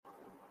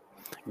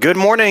Good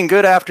morning,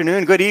 good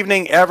afternoon, good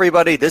evening,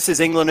 everybody. This is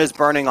England is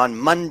Burning on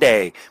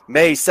Monday,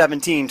 May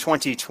 17,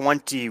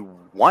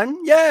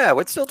 2021. Yeah,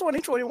 it's still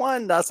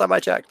 2021. Last time I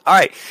checked. All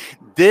right.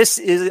 This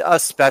is a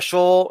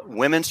special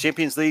Women's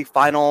Champions League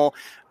final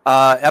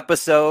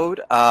episode,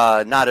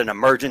 not an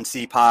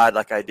emergency pod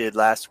like I did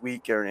last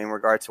week or in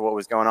regards to what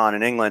was going on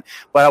in England.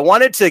 But I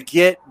wanted to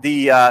get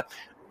the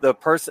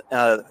person,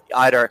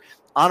 either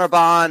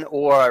Anirban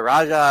or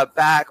Raja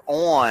back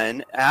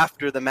on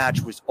after the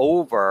match was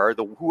over.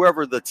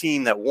 Whoever the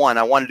team that won,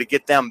 I wanted to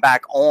get them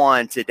back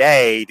on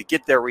today to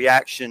get their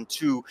reaction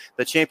to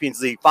the Champions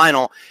League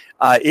final.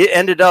 It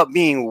ended up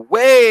being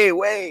way,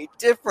 way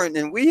different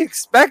than we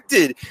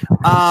expected,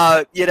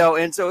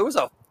 and so it was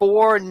a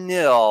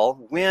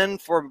 4-0 win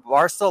for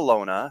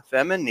Barcelona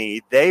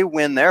Femení. They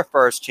win their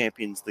first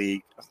Champions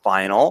League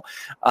final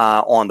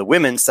on the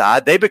women's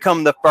side. They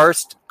become the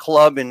first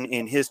club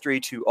in history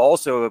to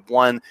also have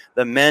won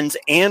the men's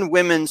and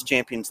women's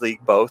Champions League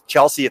both.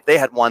 Chelsea, if they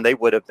had won, they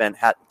would have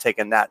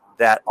taken that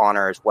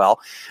honor as well.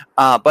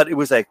 But it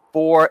was a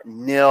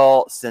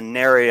 4-0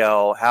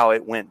 scenario how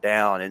it went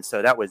down, and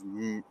so that was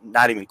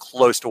not even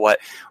close to what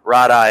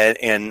Rada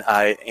and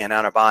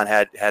Anirban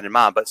had in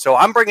mind. But so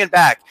I'm bringing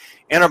back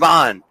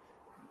Anirban,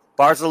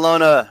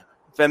 Barcelona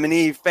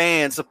Femení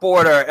fan,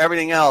 supporter,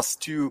 everything else,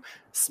 to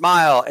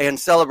smile and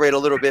celebrate a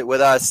little bit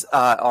with us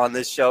on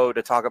this show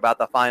to talk about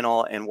the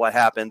final and what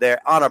happened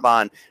there.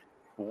 Anirban,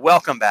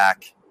 welcome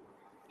back.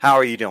 How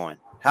are you doing?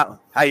 How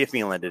are you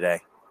feeling today?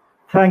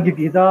 Thank you,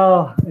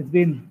 Keita. It's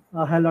been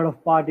a hell lot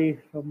of party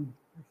from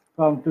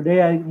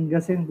today, I'm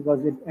guessing,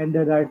 because it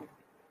ended at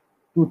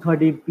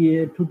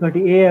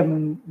 2:30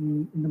 a.m.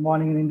 in the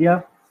morning in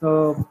India.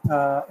 So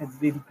it's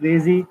been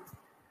crazy.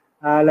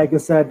 Like you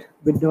said,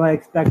 bit than I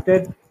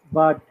expected.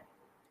 But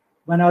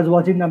when I was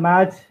watching the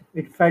match,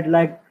 it felt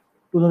like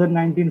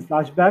 2019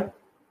 flashback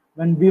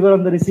when we were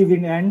on the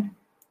receiving end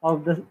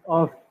of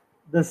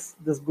this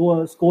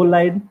goal score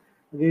line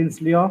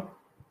against Lyon.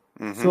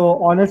 Mm-hmm.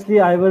 So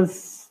honestly, I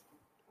was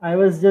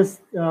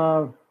just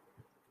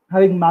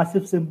having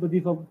massive sympathy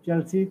for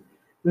Chelsea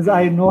because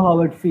I know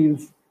how it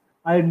feels.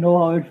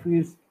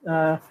 Because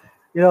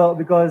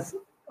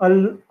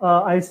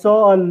I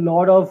saw a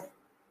lot of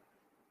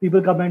people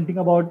commenting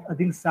about, I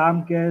think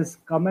Sam Kerr's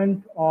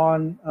comment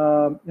on,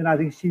 I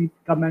think she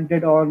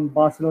commented on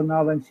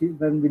Barcelona when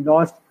we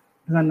lost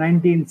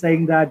 2019,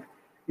 saying that,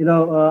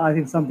 I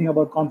think something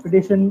about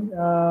competition,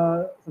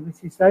 something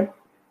she said.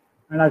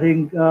 And I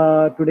think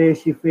today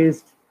she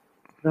faced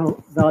the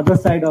other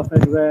side of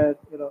it where,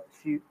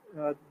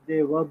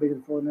 they were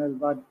beaten 4-0,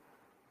 but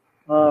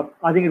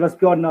I think it was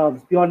pure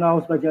nerves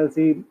by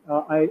Chelsea.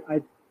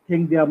 I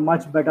think they are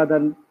much better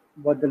than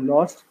what they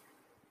lost.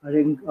 I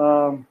think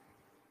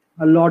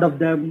a lot of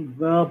them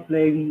were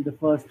playing the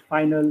first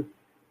final,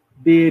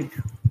 be it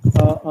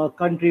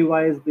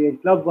country-wise, be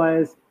it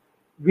club-wise.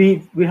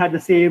 We had the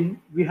same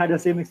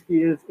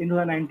experience in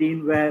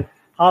 2019 where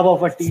half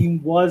of our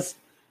team was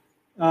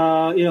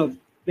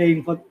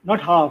playing for,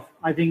 not half,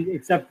 I think,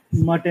 except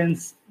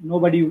Mertens.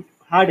 Nobody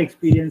had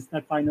experienced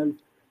that final,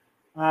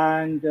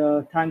 and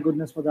thank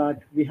goodness for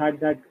that. We had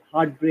that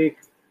heartbreak,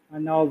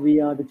 and now we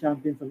are the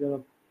champions of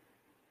Europe.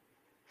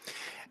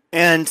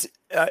 And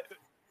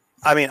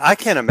I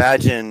can't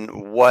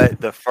imagine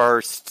what the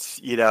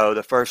first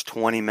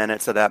 20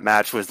 minutes of that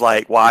match was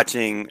like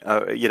watching,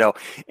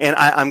 and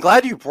I'm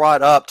glad you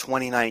brought up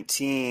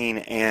 2019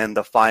 and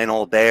the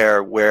final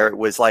there, where it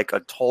was like a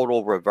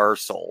total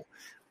reversal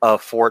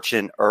of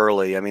fortune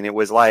early. I mean, it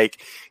was like,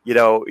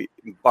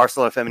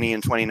 Barcelona Femení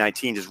in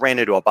 2019 just ran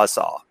into a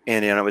buzzsaw,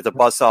 and, it was a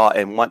buzzsaw.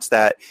 And once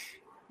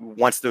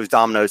those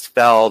dominoes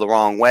fell the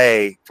wrong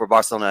way for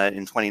Barcelona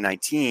in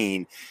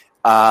 2019,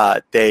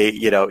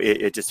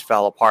 it just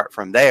fell apart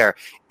from there.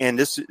 And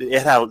this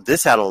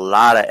had a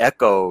lot of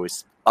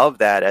echoes of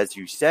that, as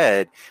you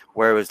said,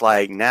 where it was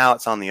like, now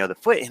it's on the other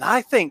foot. And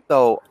I think,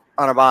 though,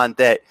 Anirban,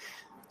 that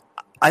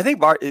I think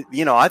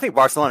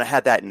Barcelona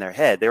had that in their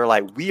head. They were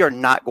like, we are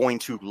not going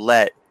to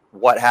let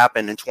what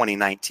happened in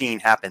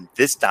 2019 happen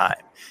this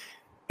time.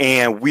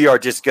 And we are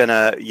just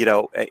gonna,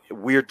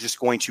 we're just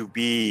going to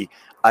be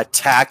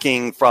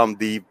attacking from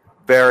the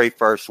very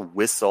first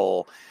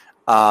whistle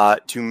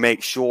to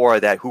make sure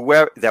that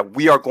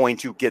we are going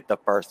to get the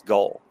first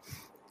goal.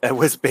 It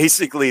was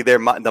basically the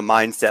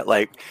mindset.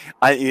 Like,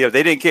 they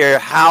didn't care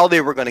how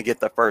they were going to get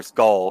the first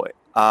goal,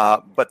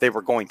 but they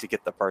were going to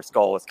get the first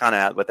goal. It's kind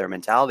of what their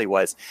mentality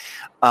was.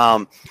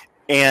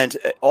 And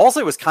also,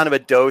 it was kind of a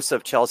dose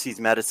of Chelsea's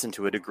medicine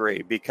to a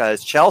degree,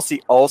 because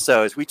Chelsea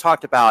also, as we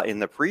talked about in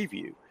the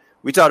preview,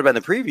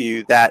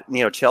 that,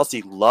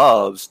 Chelsea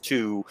loves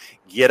to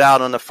get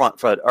out on the front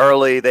foot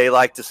early. They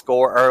like to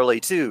score early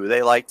too.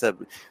 They like to,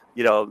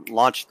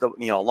 launch the,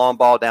 long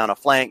ball down a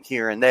flank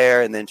here and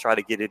there, and then try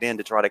to get it in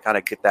to try to kind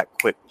of get that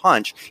quick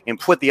punch and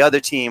put the other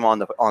team on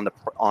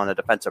the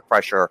defensive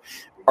pressure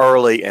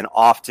early and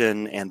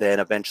often, and then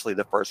eventually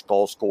the first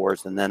goal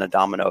scores, and then a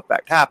domino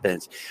effect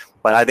happens.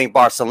 But I think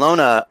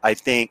Barcelona,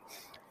 they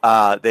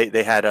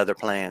had other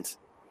plans,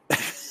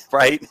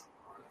 right?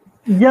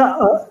 Yeah.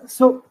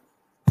 So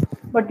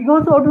But you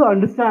also have to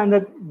understand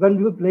that when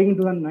we were playing in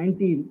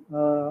 2019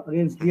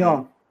 against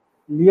Lyon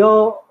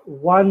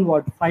won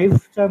what,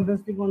 five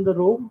Champions League on the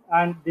row,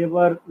 and they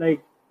were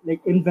like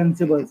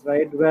invincibles,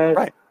 right? Where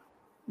Right.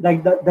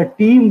 like the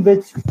team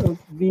which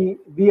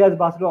we as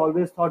Barcelona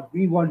always thought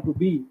we want to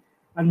be,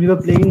 and we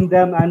were playing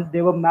them, and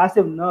they were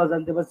massive nerves,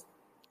 and there was,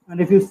 and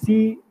if you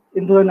see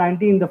in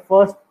 2019, the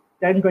first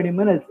 10-20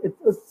 minutes,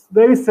 it's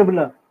very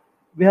similar.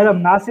 We had a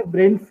massive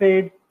brain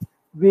fade.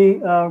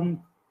 We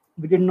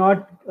we did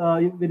not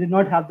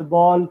have the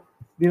ball.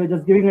 We were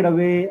just giving it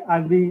away,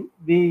 and we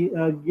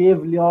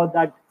gave Leo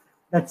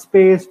that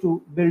space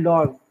to build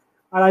on.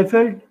 And I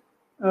felt,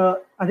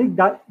 I think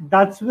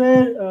that's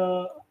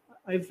where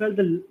I felt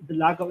the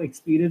lack of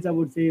experience, I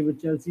would say,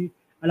 with Chelsea.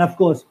 And of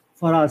course,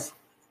 for us,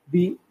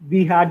 we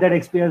had that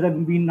experience,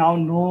 and we now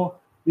know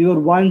we were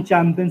one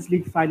Champions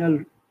League final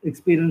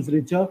experience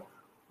richer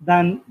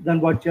than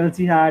what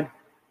Chelsea had.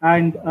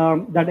 And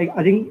that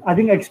I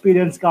think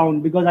experience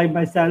count, because I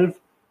myself,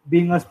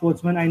 being a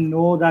sportsman, I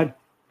know that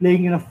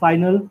playing in a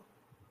final,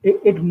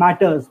 it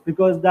matters,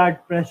 because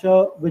that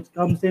pressure which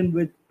comes in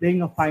with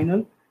playing a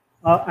final,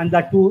 and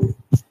that too,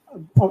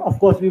 of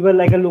course, we were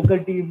like a local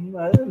team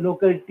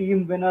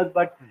winners,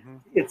 but Mm-hmm.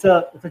 it's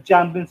a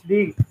Champions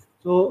League,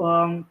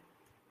 so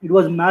it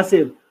was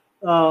massive.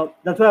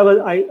 That's why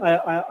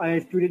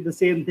I tweeted the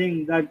same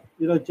thing, that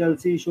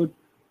Chelsea should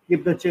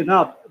keep the chin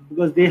up,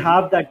 because they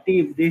have that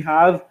team, they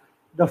have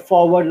the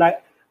forward line.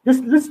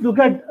 Just look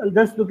at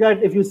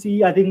if you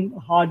see, I think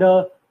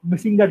Harder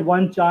missing that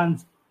one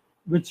chance,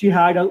 which she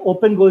had an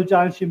open goal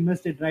chance, she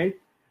missed it, right?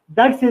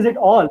 That says it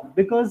all,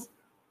 because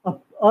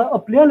a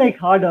player like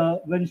Harder,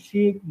 when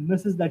she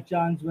misses that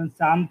chance, when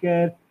Sam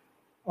Kerr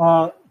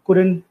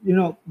couldn't,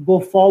 go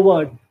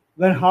forward,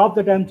 when half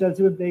the time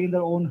Chelsea were playing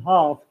their own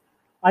half,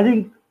 I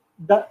think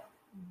that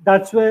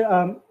that's where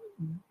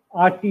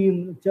our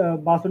team,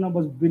 Barcelona,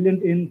 was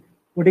brilliant in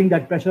putting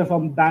that pressure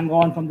from bang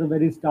on from the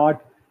very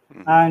start.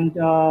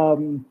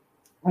 Mm-hmm.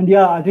 And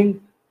yeah, I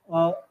think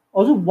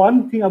also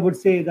one thing I would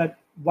say, that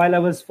while I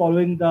was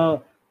following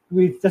the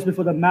tweets just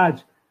before the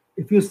match,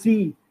 if you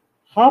see,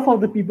 half of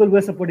the people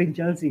were supporting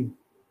Chelsea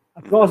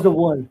across Mm-hmm. the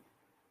world.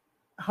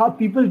 How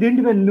people didn't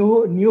even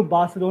know knew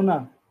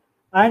Barcelona,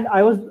 and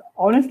I was,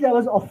 honestly, I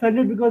was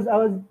offended, because I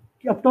was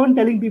kept on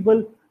telling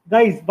people,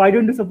 guys, why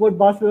don't you support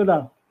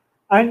Barcelona?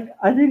 And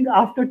I think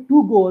after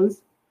two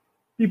goals,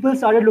 people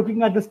started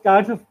looking at the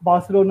stats of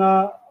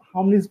Barcelona,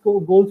 how many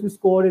goals we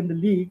scored in the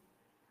league,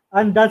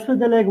 and that's when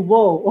they're like,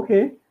 whoa,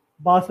 okay,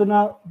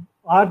 Barcelona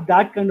are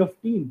that kind of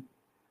team.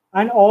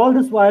 And all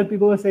this while,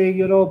 people were saying,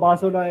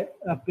 Barcelona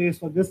plays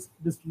for this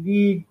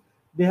league.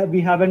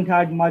 We haven't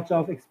had much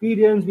of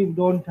experience. We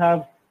don't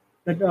have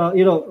that.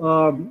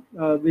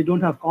 We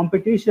don't have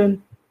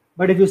competition.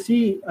 But if you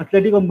see,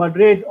 Atletico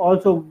Madrid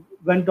also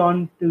went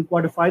on to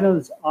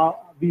quarterfinals.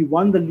 We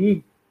won the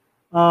league,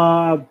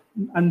 uh,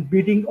 and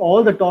beating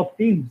all the top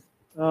teams.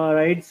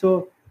 Right.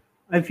 So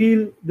I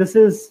feel this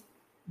is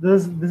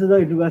the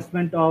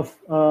investment of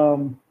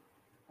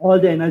all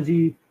the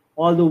energy,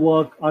 all the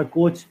work. Our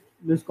coach,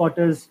 Luis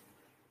Cortez,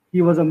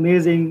 he was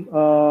amazing.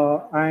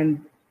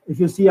 And if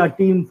you see our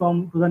team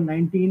from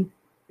 2019,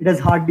 it has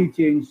hardly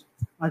changed.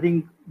 I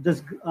think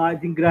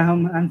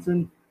Graham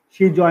Hansen,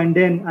 she joined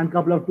in, and a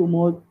couple of two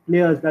more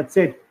players. That's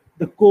it.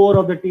 The core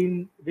of the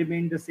team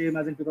remained the same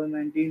as in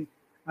 2019.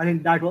 I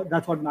think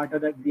that's what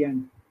mattered at the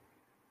end.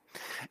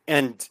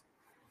 And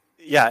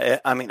yeah,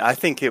 I mean, I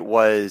think it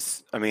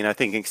was. I mean, I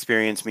think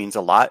experience means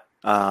a lot,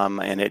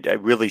 and it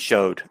really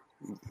showed.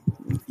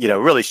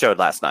 Really showed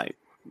last night.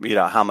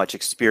 How much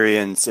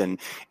experience, and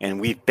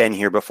we've been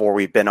here before.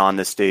 We've been on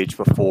this stage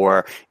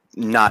before.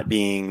 Not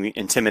being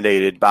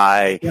intimidated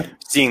by Yeah.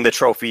 seeing the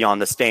trophy on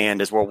the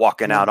stand as we're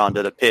walking out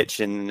onto the pitch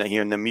and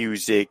hearing the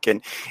music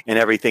and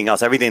everything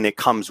else, everything that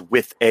comes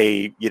with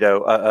a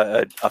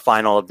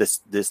final of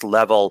this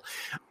level,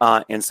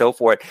 and so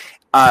forth.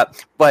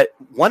 But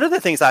one of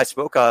the things I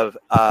spoke of,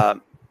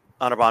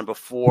 Anirban,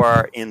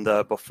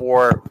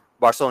 before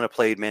Barcelona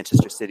played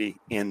Manchester City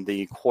in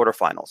the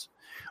quarterfinals,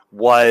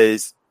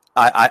 was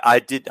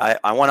I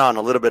went on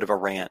a little bit of a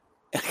rant.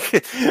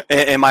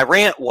 And my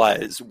rant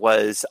was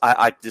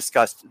I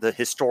discussed the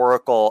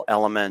historical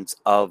elements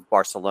of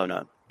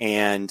Barcelona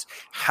and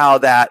how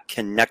that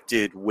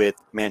connected with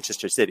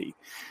Manchester City,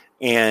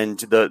 and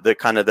the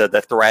kind of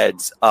the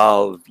threads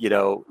of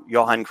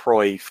Johan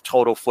Cruyff,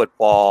 total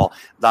football,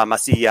 La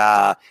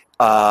Masia,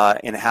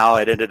 and how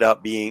it ended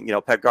up being,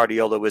 Pep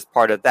Guardiola was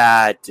part of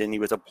that, and he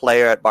was a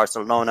player at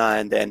Barcelona,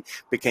 and then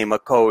became a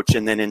coach,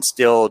 and then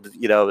instilled,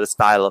 the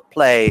style of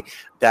play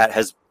that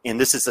has, and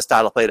this is the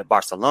style of play that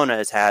Barcelona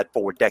has had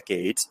for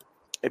decades,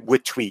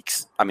 with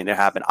tweaks. I mean, there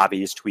have been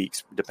obvious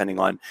tweaks depending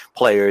on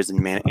players and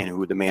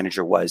who the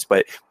manager was,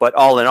 but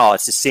all in all,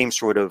 it's the same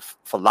sort of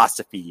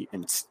philosophy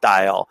and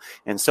style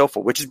and so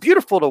forth, which is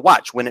beautiful to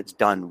watch when it's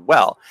done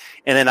well.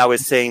 And then I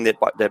was saying that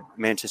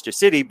Manchester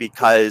City,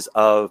 because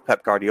of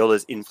Pep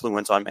Guardiola's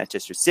influence on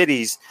Manchester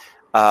City's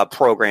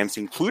programs,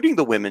 including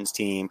the women's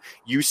team,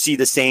 you see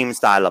the same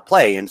style of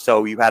play. And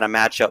so you had a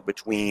matchup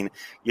between,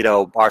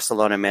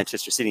 Barcelona and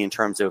Manchester City in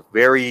terms of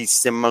very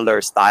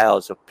similar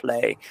styles of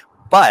play.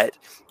 But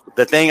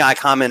the thing I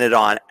commented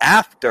on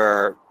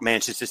after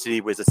Manchester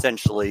City was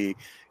essentially,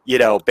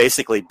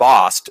 basically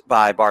bossed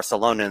by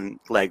Barcelona in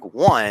leg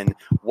one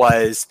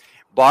was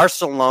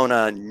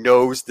Barcelona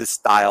knows the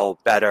style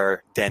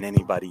better than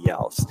anybody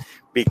else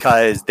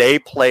because they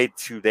played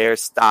to their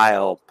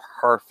style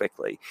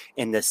perfectly.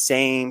 And the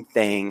same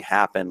thing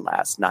happened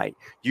last night.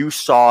 You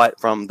saw it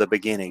from the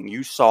beginning.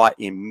 You saw it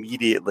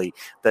immediately.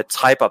 The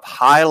type of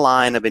high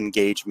line of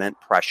engagement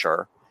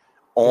pressure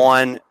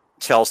on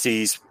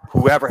Chelsea's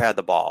whoever had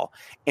the ball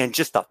and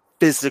just the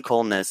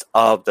physicalness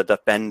of the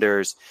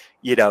defenders,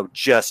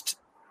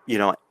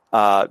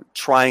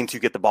 trying to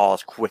get the ball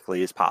as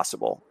quickly as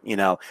possible,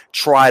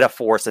 try to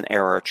force an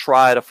error,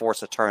 try to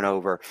force a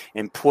turnover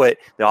and put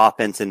the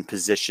offense in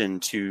position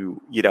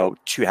to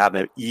have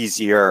an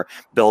easier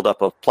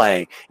buildup of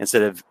play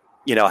instead of,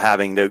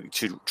 having to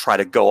try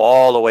to go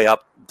all the way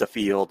up the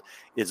field.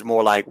 Is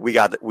more like we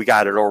got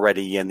it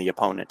already in the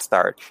opponent's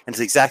third. And it's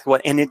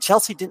exactly and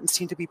Chelsea didn't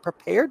seem to be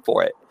prepared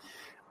for it.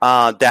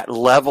 That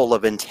level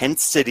of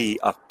intensity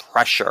of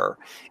pressure,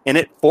 and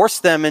it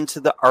forced them into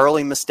the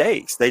early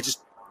mistakes. It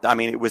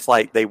was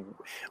like they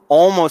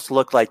almost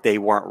looked like they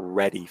weren't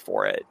ready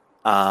for it.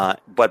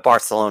 But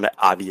Barcelona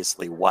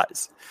obviously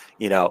was,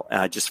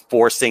 just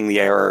forcing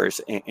the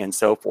errors and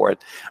so forth.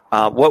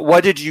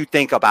 What did you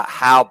think about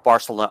how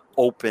Barcelona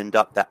opened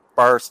up that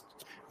first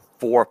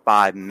 4 or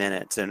 5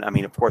 minutes? And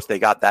of course, they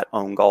got that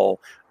own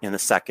goal in the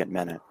second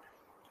minute.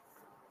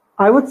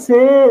 I would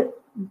say,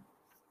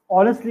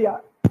 honestly,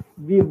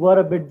 we were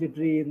a bit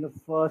jittery in the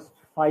first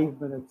 5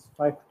 to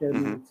 10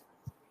 minutes.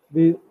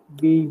 We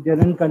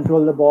didn't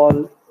control the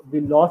ball.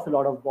 We lost a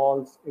lot of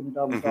balls in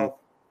terms of,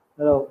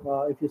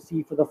 if you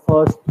see for the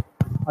first,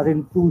 I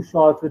think 2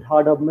 shots with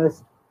Harder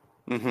missed.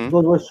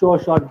 Those were sure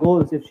shot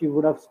goals if she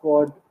would have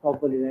scored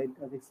properly, right?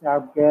 I think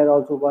Sam Kerr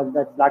also won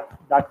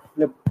that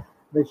flip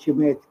that she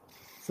made.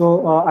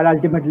 So, and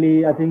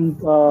ultimately, I think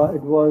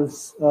it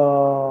was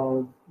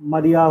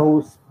Maria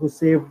who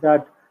saved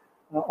that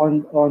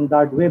on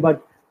that way.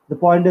 But the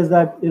point is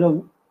that,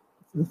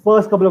 the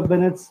first couple of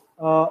minutes,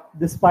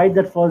 despite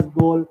that first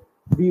goal,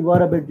 we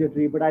were a bit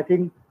jittery. But I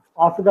think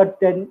after that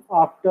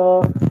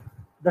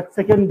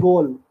second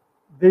goal,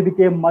 they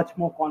became much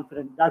more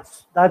confident.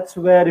 That's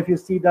where, if you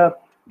see the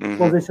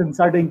possession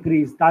start to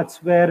increase,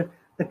 that's where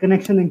the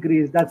connection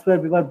increased. That's where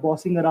we were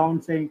bossing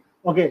around saying,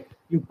 okay,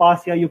 you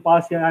pass here.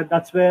 And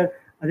that's where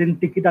I think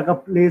Tiki Taka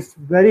plays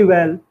very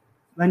well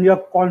when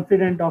you're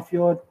confident of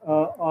you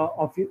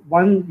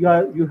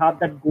have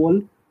that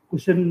goal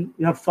cushion,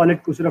 you have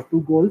solid cushion of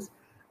 2 goals.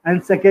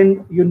 And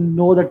second,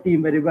 the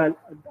team very well.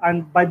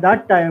 And by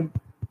that time,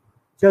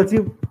 Chelsea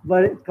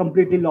were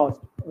completely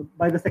lost.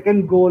 By the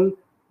second goal,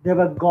 they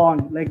were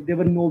gone. Like they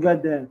were nowhere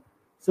there.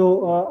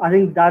 So I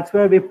think that's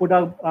where we put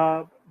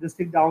this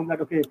thing down that,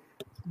 okay,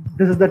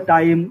 this is the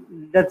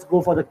time. Let's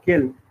go for the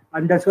kill.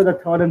 And that's where the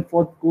third and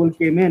fourth goal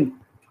came in.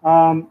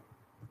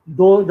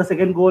 Though the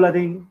second goal, I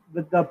think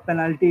with the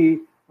penalty,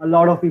 a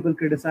lot of people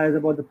criticize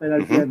about the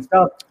penalty and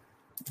stuff.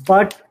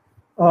 But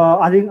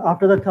I think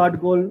after the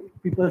third goal,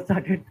 people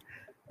started.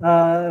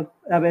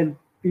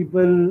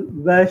 People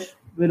wish,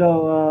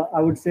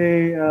 I would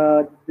say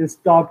they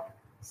stopped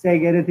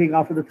saying anything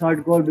after the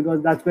third goal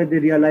because that's where they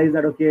realized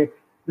that, okay,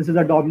 this is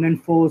a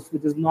dominant force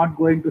which is not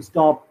going to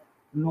stop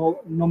no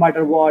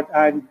matter what.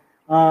 And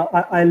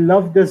I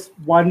love this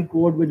one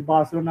quote which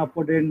Barcelona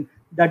put in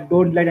that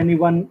don't let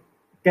anyone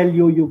tell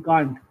you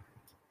can't.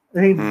 I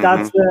think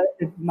that's where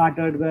it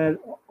mattered, where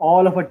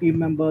all of our team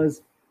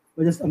members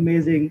were just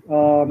amazing.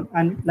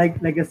 And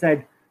like I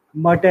said,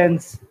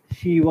 Mertens,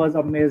 she was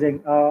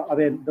amazing.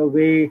 The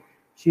way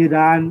she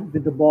ran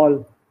with the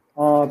ball,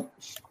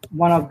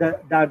 one of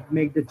that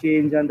made the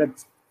change, and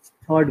that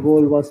third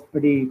goal was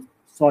pretty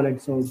solid.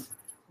 So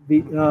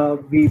we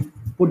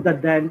put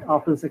that dent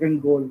after the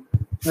second goal.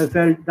 I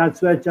felt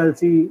that's where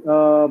Chelsea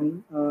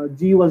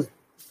G was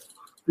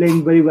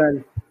playing very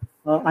well.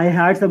 I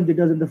had some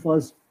jitters in the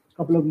first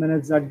couple of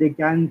minutes that they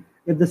can,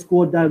 if they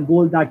scored that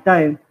goal that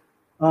time,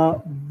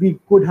 we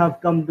could have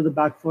come to the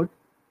back foot.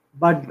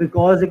 But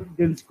because it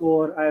didn't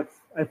score,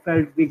 I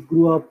felt we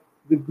grew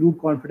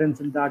confidence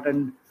in that,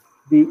 and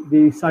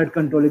we started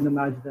controlling the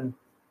match then.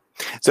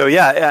 So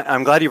yeah,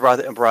 I'm glad you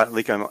brought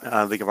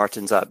Liga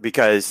Martins up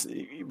because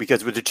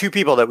with the 2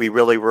 people that we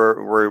really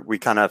we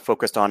kind of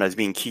focused on as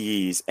being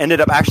keys ended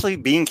up actually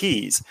being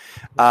keys,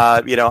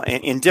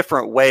 in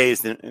different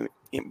ways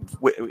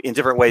in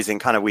different ways than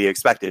kind of we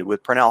expected.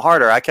 With Pernille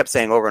Harder, I kept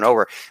saying over and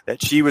over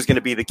that she was going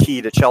to be the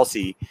key to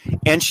Chelsea,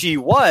 and she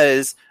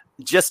was.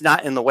 Just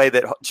not in the way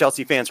that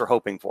Chelsea fans were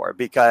hoping for,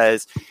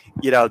 because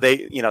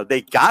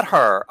they got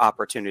her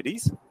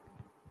opportunities,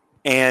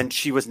 and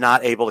she was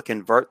not able to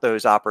convert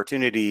those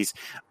opportunities.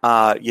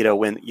 When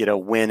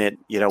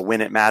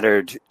it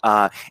mattered,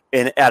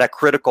 and at a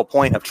critical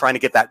point of trying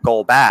to get that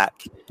goal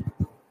back,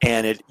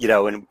 and it,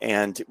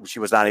 and she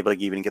was not able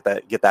to even get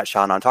that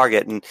shot on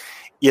target. And,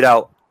 you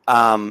know,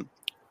 um,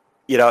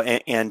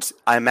 and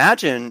I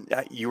imagine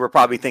you were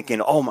probably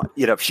thinking, oh my,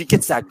 if she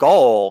gets that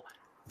goal,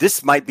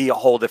 this might be a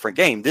whole different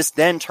game. This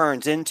then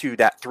turns into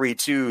that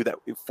 3-2, that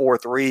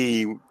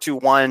 4-3,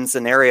 2-1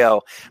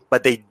 scenario,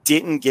 but they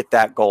didn't get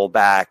that goal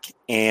back.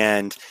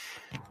 And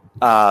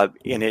on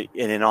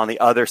the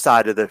other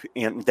side of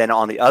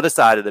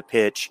the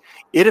pitch,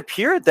 it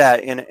appeared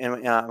that, and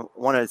I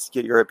want to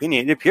get your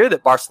opinion. It appeared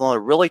that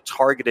Barcelona really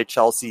targeted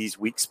Chelsea's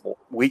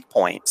weak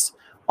points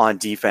on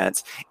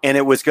defense, and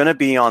it was going to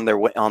be on the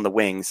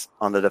wings,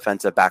 on the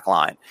defensive back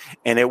line,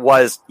 and it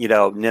was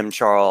Nim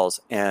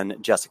Charles and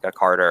Jessica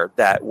Carter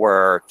that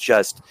were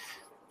just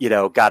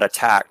got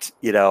attacked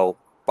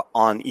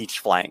on each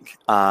flank,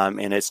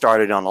 and it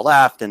started on the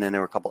left, and then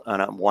there were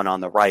one on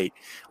the right.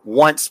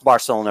 Once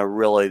Barcelona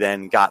really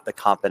then got the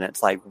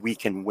confidence, like, we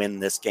can win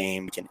this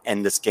game, we can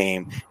end this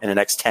game in the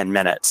next 10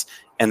 minutes,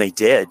 and they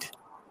did.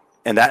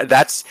 And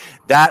that's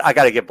I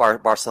got to give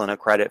Barcelona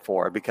credit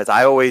for, because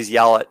I always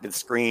yell at the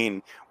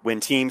screen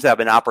when teams have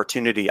an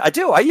opportunity. I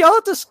yell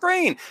at the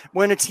screen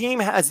when a team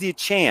has the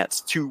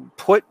chance to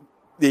put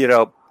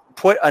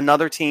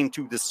another team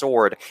to the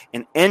sword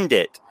and end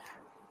it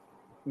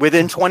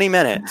within 20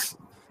 minutes.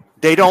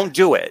 They don't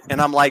do it,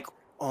 and I'm like,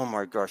 oh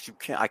my gosh,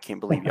 I can't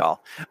believe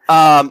y'all.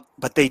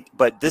 But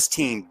this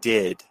team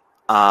did,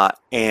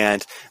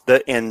 and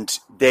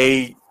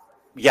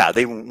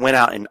they went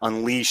out and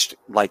unleashed,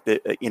 like,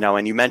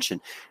 and you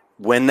mentioned,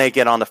 when they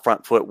get on the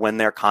front foot, when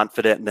they're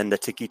confident, and then the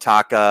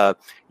tiki-taka,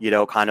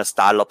 kind of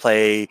style of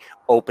play,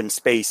 open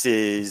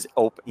spaces,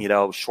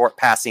 short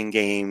passing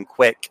game,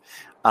 quick,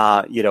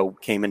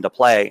 came into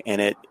play,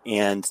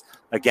 and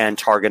again,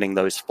 targeting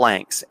those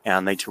flanks,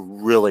 and they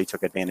really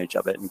took advantage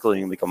of it,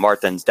 including Mika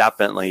Martins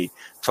definitely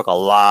took a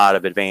lot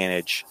of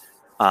advantage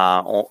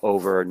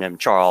over Nim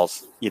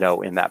Charles,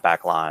 in that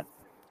back line,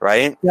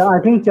 right? Yeah, I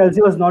think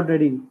Chelsea was not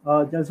ready.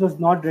 Chelsea was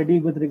not ready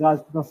with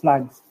regards to the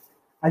flanks.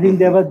 I think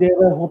they were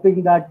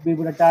hoping that we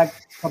would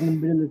attack from the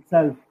middle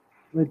itself,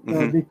 with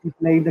Vicky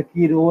playing the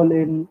key role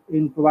in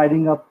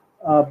providing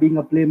being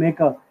a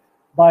playmaker.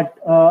 But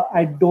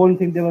I don't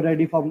think they were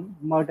ready for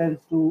Mertens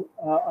to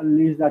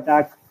unleash the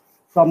attack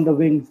from the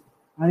wings.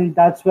 I think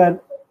that's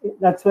where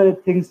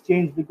things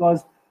changed,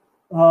 because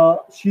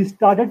she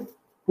started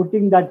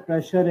putting that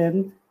pressure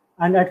in,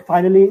 and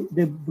finally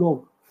they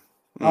broke.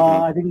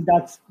 I think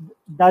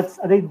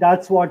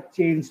that's what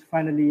changed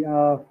finally.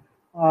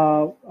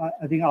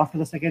 I think after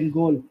the second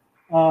goal,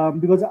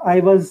 because I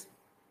was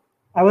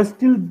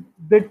still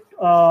bit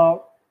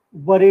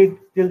worried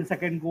till the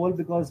second goal,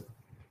 because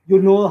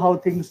how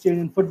things change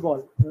in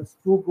football. There's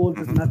 2 goals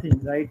is nothing,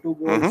 right? 2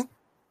 goals,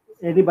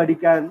 anybody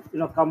can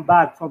come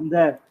back from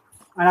there.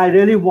 And I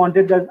really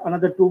wanted that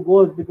another 2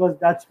 goals, because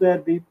that's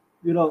where we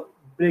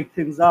break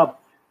things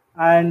up.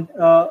 And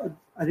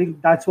I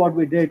think that's what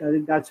we did. I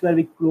think that's where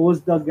we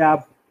closed the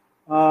gap,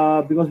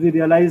 because we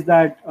realized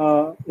that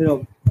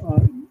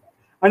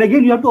and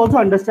again, you have to also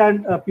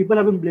understand, people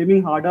have been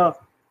blaming Harder,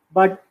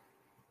 but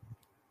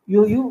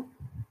you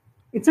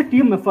it's a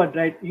team effort,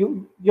 right?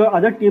 Your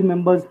other team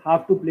members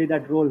have to play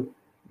that role.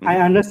 I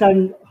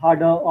understand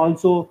Harder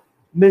also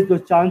missed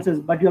those chances,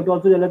 but you have to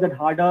also realize that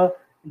Harder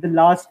in the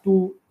last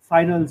 2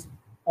 finals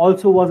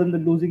also was on the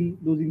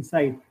losing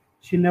side.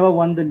 She never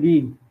won the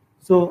league,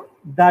 so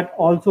that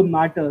also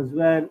matters.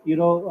 Where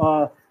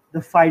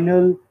the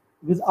final,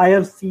 because I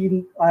have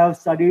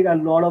studied a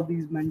lot of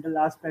these mental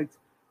aspects,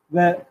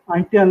 where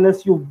until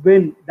unless you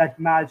win that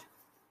match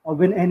or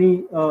win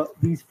any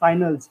these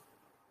finals,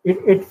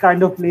 it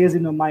kind of plays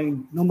in your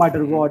mind no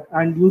matter what.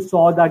 And you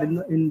saw that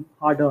in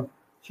Harder.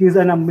 She's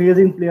an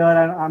amazing player,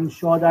 and I'm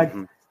sure that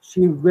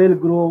she will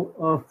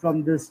grow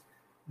from this.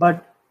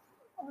 But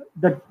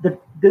till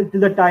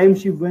the time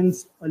she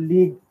wins a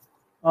league,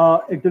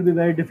 it will be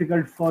very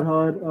difficult for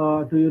her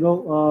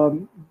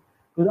to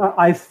because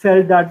I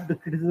felt that the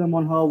criticism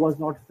on her was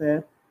not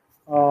fair.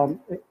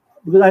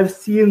 Because I've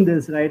seen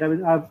this, right? I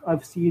mean,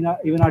 I've seen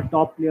even our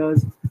top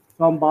players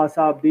from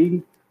Barca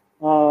being,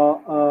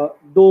 though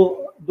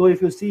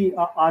if you see,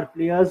 our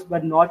players were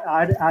not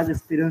as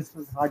experienced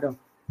as Harder.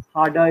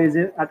 Harder is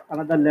at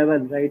another level,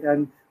 right?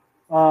 And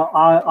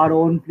our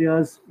own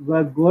players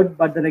were good,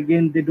 but then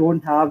again, they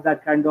don't have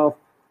that kind of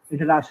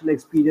international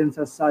experience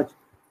as such.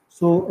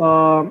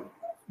 So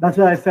that's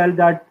why I felt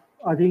that,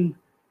 I think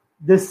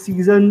this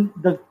season,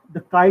 the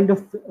kind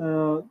of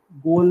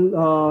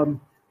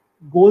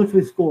goals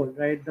we score,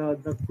 right?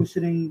 The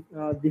cushioning,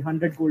 the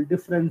 100-goal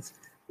difference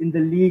in the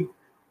league.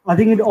 I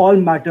think it all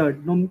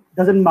mattered. No,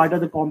 doesn't matter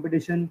the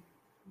competition.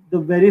 The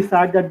very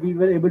fact that we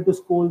were able to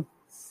score,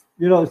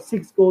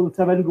 6 goals,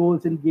 7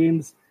 goals in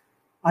games,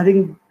 I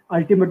think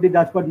ultimately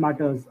that's what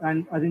matters.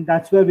 And I think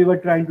that's where we were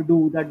trying to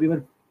do that.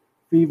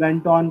 We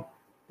went on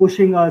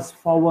pushing us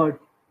forward.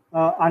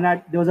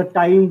 There was a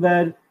time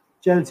where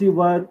Chelsea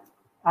were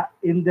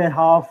in their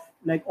half,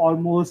 like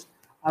almost,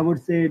 I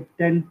would say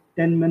 10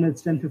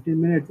 minutes, 10,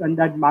 15 minutes, and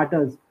that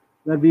matters,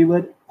 where we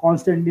were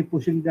constantly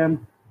pushing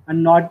them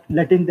and not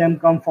letting them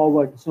come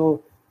forward.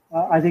 So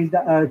I think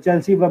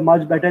Chelsea were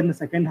much better in the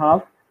second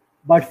half,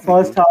 but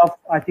first half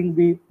I think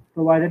we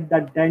provided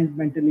that dent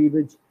mentally,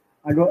 which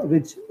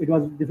it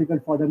was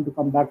difficult for them to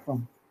come back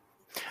from.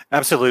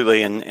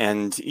 Absolutely,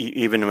 and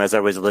even as I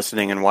was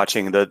listening and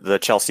watching the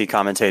Chelsea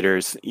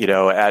commentators,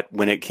 at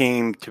when it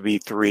came to be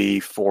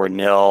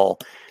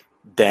 3-4-0,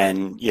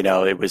 then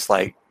it was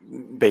like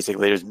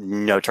basically there's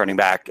no turning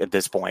back at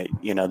this point.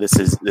 This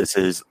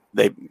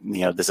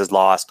is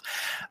lost,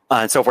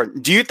 and so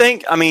forth. Do you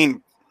think? I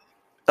mean,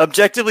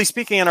 objectively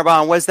speaking,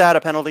 Anirban, was that a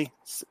penalty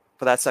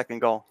for that second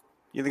goal?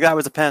 You think that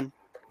was a pen?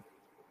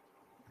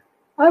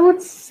 I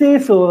would say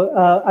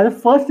so. At the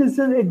first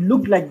instance, it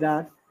looked like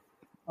that.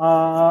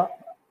 I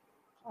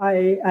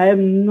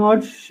am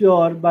not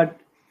sure, but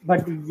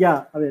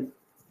yeah, I mean,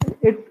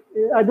 it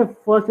at the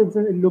first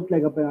instance it looked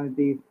like a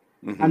penalty,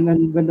 and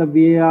then when the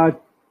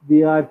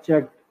VAR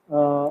checked,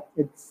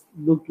 it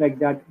looked like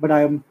that. But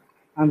I'm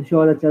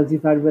sure the Chelsea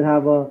fans will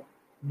have a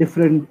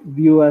different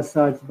view as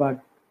such. But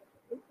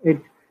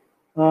it.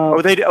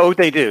 They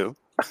do.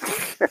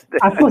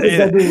 Of course,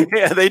 they do.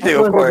 Yeah, they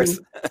do. Of course.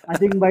 I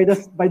think by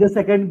the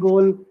second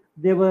goal,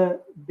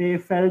 they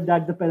felt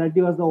that the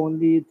penalty was the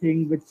only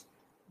thing which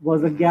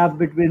was a gap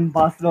between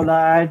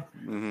Barcelona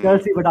and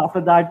Chelsea. But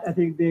after that, I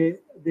think they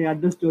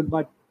understood.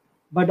 But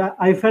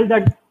I felt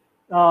that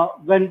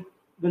when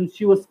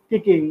she was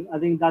kicking, I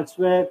think that's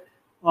where,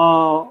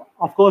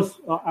 of course,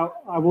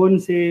 I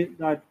won't say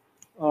that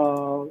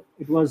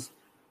it was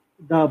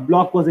the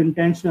block was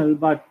intentional,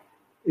 but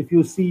if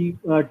you see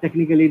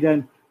technically,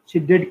 then she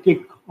did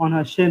kick on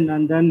her shin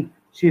and then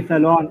she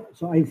fell on.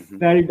 So I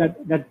felt that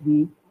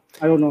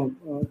I don't know.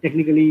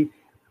 Technically,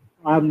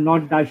 I'm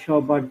not that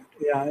sure, but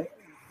yeah,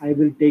 I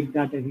will take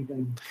that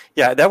anytime.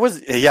 Yeah, that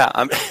was. Yeah,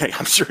 I'm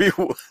sure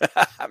you.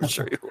 I'm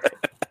sure you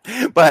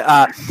would. But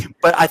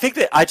I think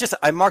that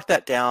I marked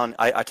that down.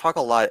 I talk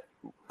a lot.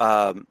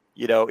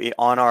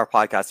 On our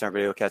podcast and our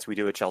video cast, we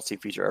do a Chelsea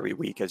feature every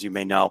week, as you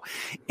may know.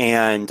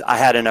 And I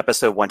had an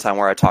episode one time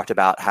where I talked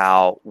about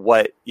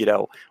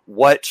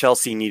what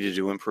Chelsea needed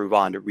to improve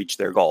on to reach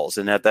their goals.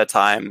 And at that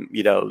time,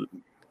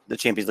 the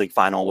Champions League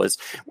final was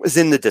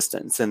in the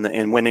distance,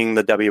 and winning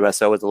the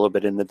WSO was a little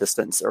bit in the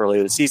distance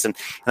earlier this season.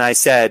 And I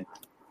said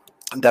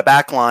the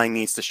back line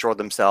needs to short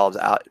themselves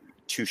out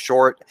too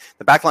short.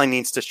 The back line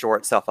needs to shore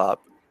itself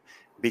up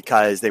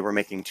because they were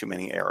making too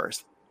many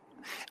errors.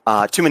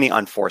 Too many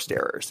unforced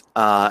errors,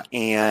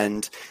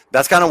 and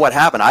that's kind of what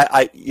happened.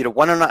 I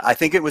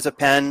think it was a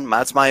pen.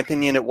 That's my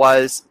opinion. It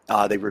was.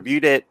 They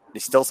reviewed it. They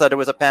still said it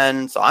was a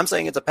pen, so I'm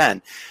saying it's a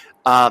pen.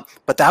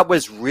 But that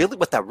was really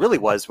what that really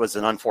was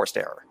an unforced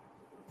error.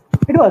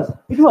 It was.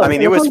 I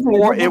mean, it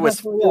was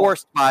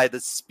forced by the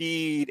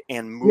speed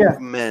and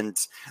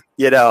movement,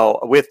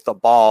 with the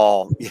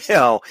ball,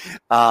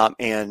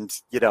 and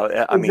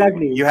I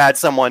mean, you had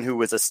someone who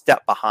was a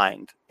step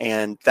behind,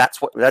 and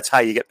that's how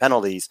you get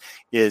penalties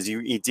is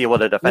you deal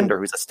with a defender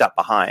who's a step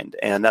behind,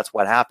 and that's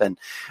what happened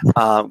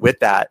with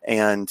that,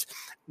 and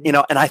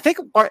and I think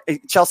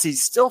Chelsea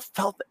still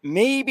felt that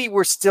maybe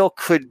we still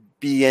could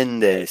be in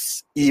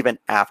this even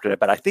after it,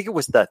 but I think it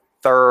was the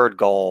third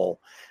goal.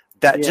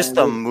 Just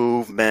the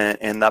movement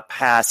and the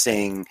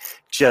passing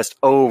just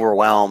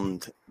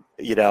overwhelmed,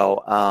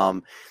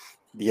 the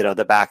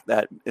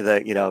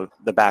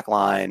back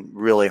line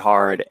really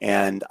hard.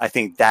 And I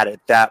think that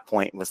at that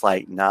point was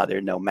like,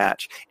 there's no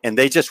match. And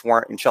they just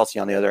weren't, and Chelsea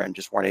on the other end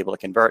just weren't able to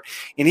convert.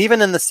 And even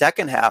in the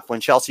second half, when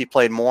Chelsea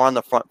played more on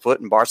the front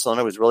foot and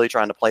Barcelona was really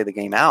trying to play the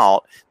game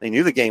out, they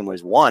knew the game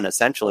was won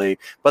essentially,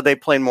 but they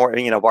played more,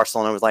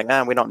 Barcelona was like,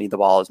 we don't need the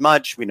ball as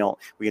much. We can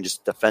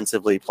just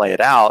defensively play it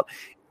out.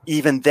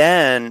 Even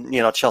then,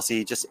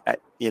 Chelsea just,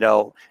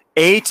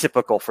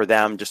 atypical for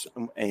them, just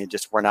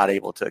were not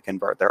able to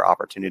convert their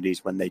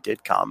opportunities when they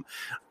did come,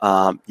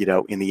 in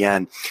the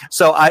end.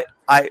 So I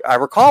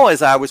recall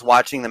as I was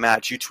watching the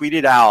match, you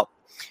tweeted out,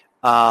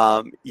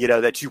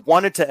 that you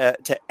wanted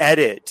to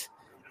edit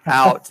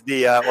out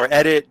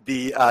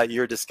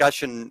your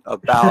discussion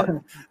about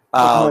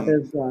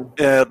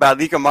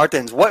Liga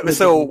Martins. What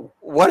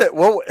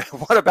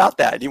about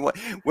that?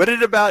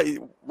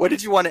 What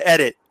did you want to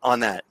edit on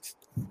that?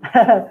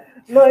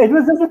 No, it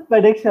was just a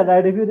prediction,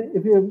 right? If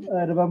you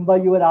remember,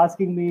 you were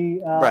asking me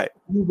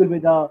who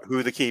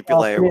the key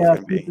player was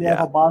going to be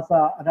for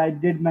Barca, and I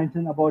did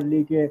mention about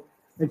Lique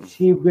that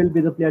she will be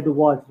the player to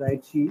watch,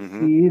 right? She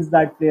is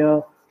that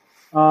player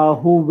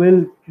who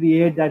will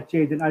create that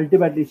change, and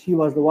ultimately she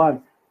was the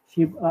one.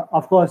 She,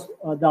 of course,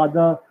 the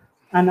other,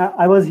 and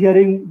I was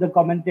hearing the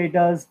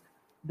commentators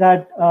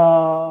that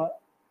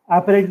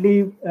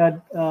apparently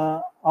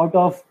out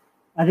of,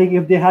 I think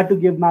if they had to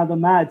give man of the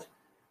match,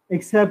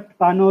 except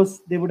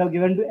Panos, they would have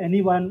given to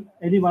any one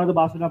of the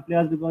Barcelona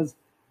players because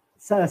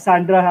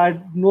Sandra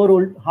had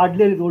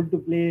hardly any role to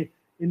play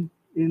in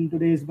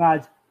today's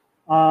match.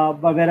 But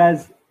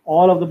whereas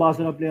all of the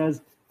Barcelona players,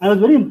 I was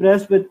very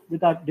impressed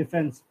with our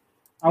defense.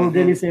 I would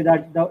really say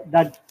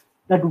that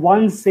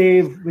one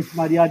save which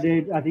Maria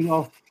did, I think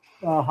of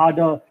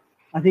Harder,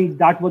 I think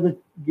that was a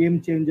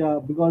game changer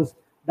because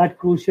that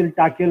crucial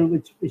tackle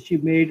which she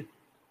made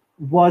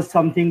was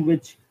something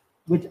which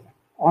which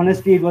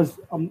honestly it was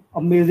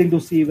amazing to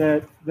see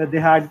where they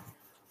had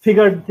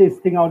figured this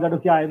thing out that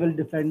okay, I will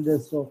defend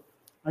this. So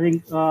I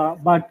think,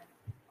 but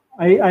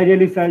I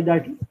really felt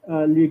that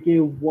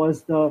Lieke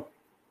was the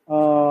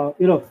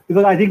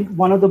because I think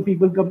one of the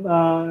people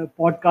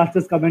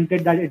podcasters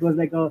commented that it was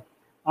like a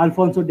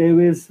Alfonso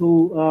Davis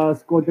who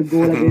scored the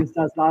goal against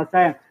us last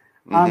time.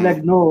 I'm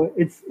like, no,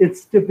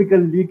 it's typical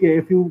Lieke.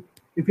 If you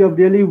have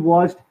really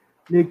watched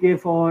Lieke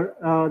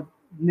for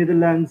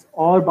Netherlands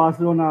or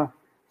Barcelona,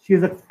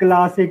 she's a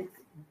classic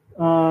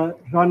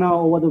runner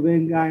over the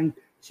wing, and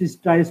she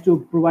tries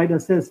to provide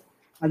assist,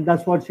 and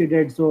that's what she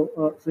did.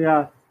 So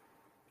yeah,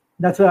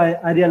 that's why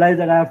I realized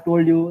that I have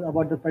told you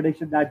about the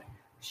prediction that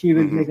she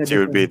will make a She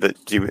would be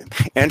difference.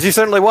 and she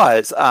certainly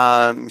was.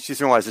 She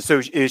certainly was.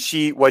 So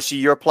was she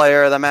your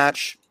player of the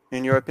match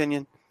in your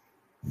opinion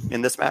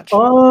in this match?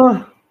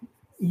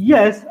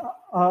 Yes,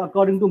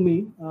 according to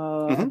me, I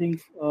Mm-hmm.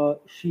 think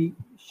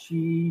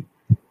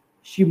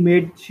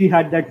she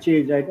had that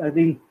change. Right? I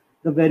think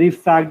the very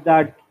fact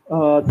that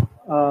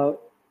I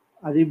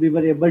think we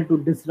were able to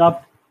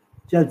disrupt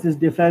Chelsea's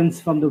defense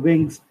from the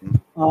wings.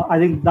 I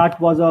think that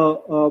was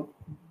a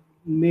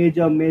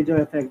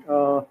major effect.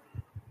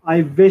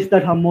 I wish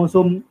that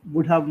Hermoso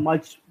would have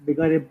much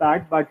bigger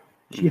impact, but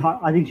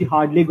I think she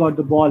hardly got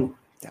the ball.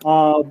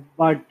 Yeah.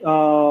 But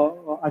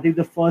I think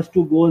the first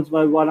two goals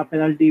were one a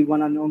penalty,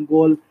 one unknown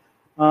goal.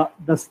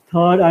 The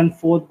third and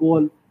fourth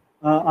goal,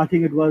 I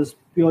think it was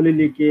purely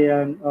Lique,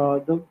 and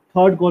the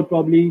third goal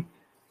probably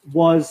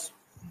was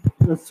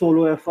the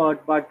solo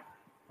effort, but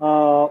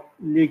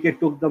Lique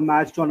took the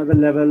match to another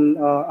level.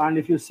 And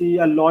if you see,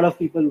 a lot of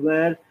people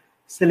were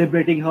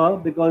celebrating her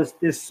because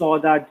they saw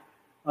that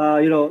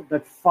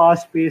that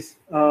fast pace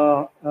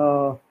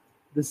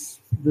this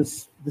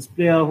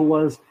player who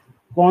was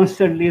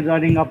constantly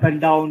running up and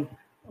down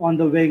on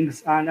the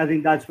wings, and I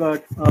think that's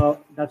what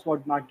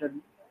mattered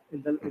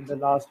in the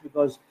last,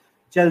 because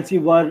Chelsea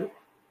were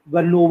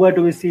nowhere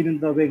to be seen in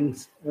the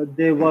wings.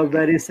 They were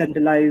very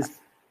centralized.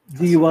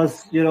 G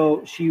was,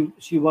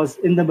 she was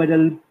in the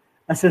middle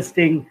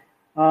assisting.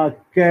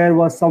 Kerr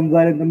was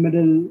somewhere in the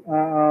middle,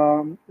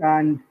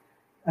 and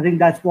I think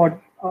that's what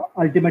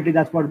ultimately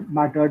that's what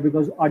mattered,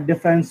 because our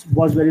defense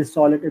was very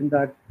solid in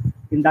that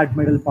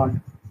middle part.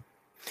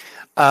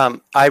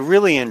 I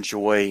really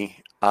enjoy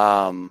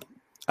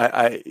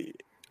I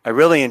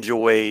really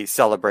enjoy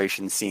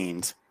celebration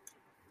scenes,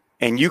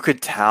 and you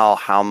could tell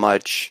how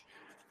much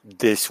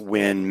this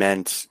win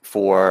meant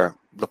for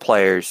the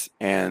players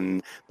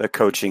and the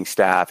coaching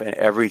staff and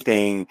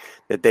everything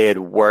that they had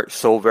worked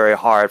so very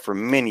hard for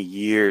many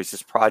years.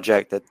 This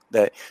project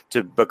that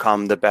to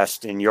become the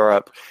best in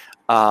Europe.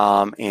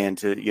 And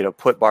to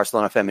put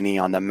Barcelona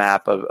Femení on the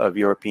map of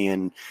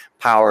European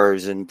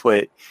powers and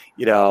put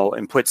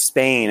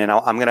Spain. And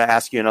I'm going to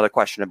ask you another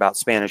question about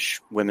Spanish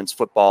women's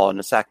football in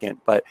a second,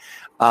 but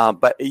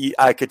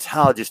I could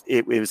tell just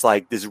it was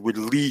like this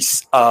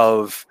release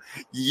of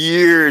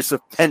years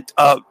of pent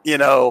up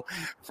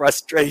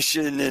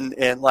frustration and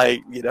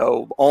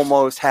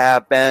almost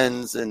have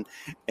beens and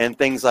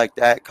things like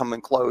that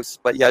coming close,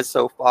 but yeah,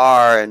 so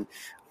far, and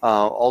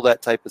all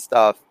that type of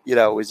stuff,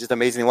 was just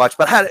amazing to watch.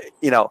 But how,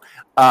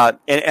 and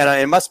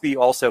it must be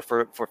also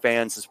for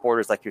fans and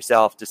supporters like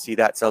yourself to see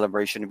that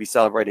celebration and be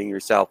celebrating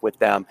yourself with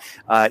them,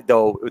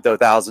 though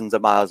thousands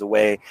of miles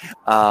away.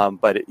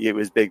 But it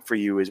was big for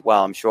you as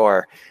well, I'm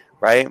sure,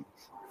 right?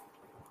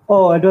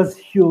 Oh, it was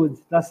huge.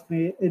 Trust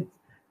me.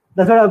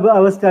 That's what I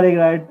was telling,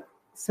 right?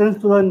 Since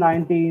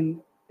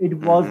 2019, it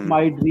was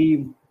my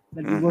dream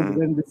that we would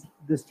win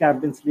this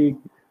Champions League.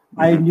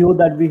 I knew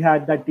that we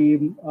had that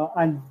team,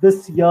 and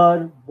this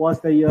year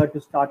was the year to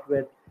start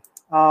with.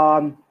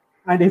 And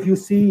if you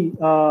see,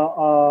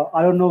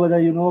 I don't know whether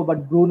you know,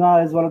 but Bruna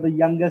is one of the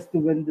youngest to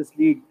win this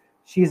league.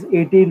 She's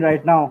 18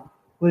 right now,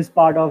 who is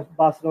part of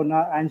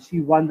Barcelona, and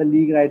she won the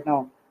league right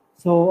now.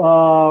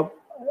 So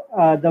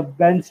the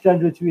bench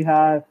strength which we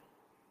have,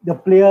 the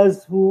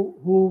players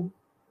who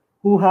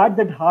had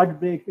that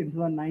heartbreak in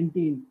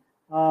 2019,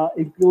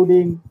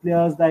 including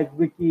players like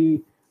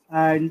Vicky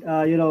and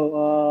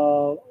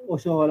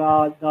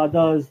Oshola, the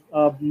others.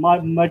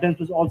 Mertens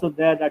was also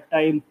there that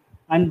time,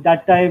 and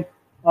that time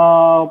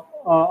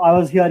I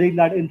was hearing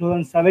that in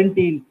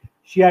 2017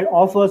 she had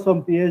offers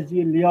from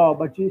PSG Lyon,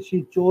 but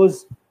she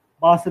chose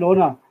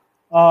Barcelona,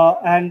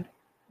 and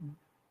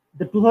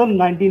the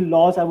 2019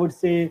 loss, I would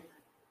say,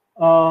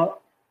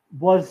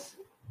 was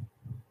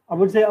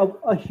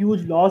a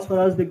huge loss for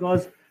us,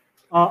 because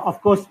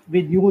of course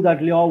we knew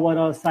that Lyon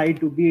were a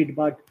side to beat,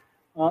 but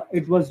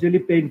it was really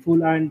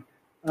painful, and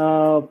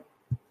to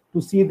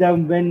see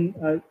them win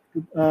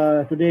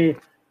today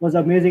was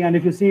amazing. And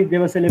if you see, they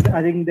were celebrating.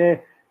 I think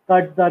they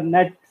cut the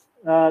net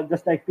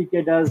just like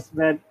PK does,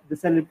 where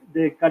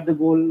they cut the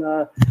goal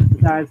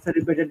and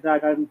celebrated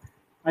that, and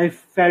I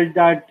felt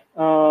that.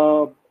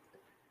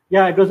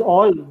 Yeah, it was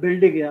all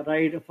building here,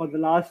 right, for the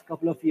last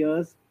couple of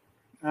years,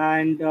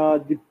 and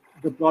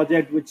the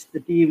project which the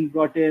team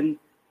brought in,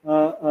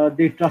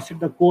 they trusted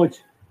the coach.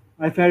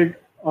 I felt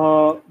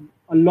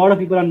a lot of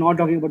people are not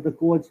talking about the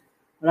coach,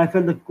 but I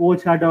felt the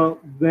coach had a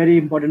very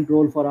important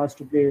role for us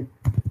to play.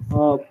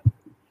 Uh,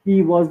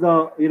 he was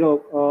the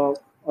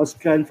a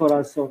strength for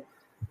us. So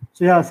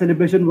yeah,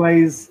 celebration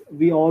wise,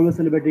 we always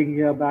celebrating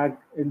here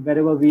back in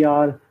wherever we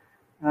are,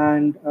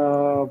 and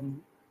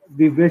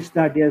we wish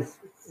that yes,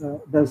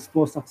 there's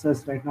more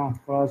success right now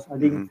for us. I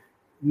think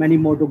many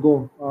more to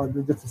go.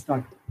 Just to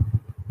start.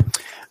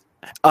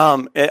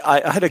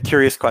 I had a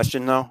curious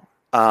question though.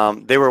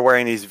 They were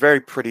wearing these very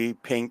pretty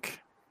pink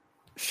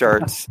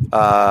shirts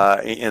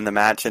in the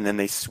match, and then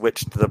they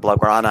switched to the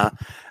Blaugrana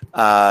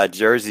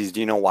jerseys. Do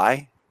you know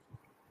why?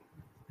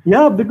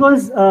 Yeah,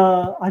 because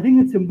I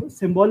think it's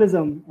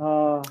symbolism.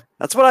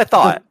 That's what I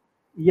thought.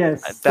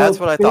 Yes, that's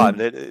what I thought.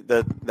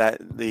 That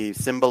the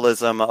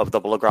symbolism of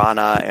the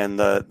Blaugrana and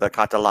the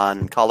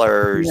Catalan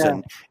colors,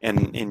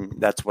 and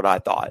that's what I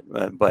thought.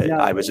 But yeah,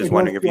 I was just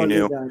wondering if you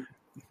knew. That.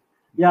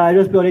 Yeah, it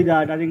was purely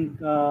that. I think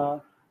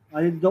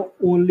the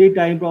only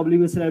time probably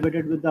we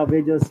celebrated with the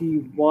away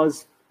jersey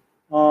was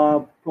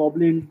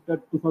probably in the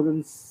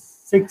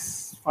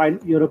 2006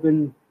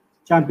 European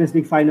Champions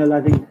League final.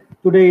 I think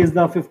today is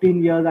the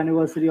 15 years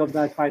anniversary of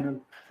that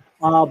final.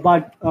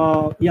 But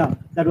yeah,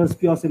 that was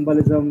pure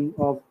symbolism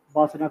of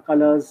Barcelona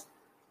colors,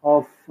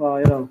 of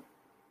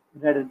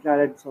red and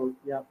claret. So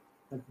yeah,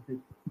 that's the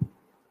thing.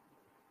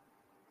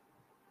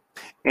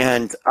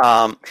 And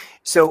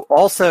so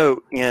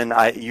also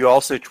you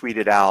also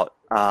tweeted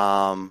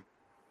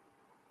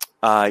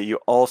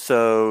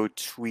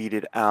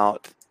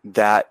out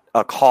that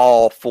a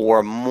call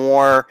for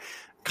more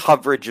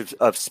coverage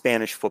of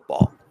Spanish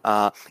football.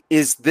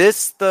 Is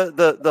this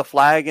the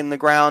flag in the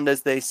ground,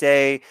 as they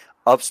say,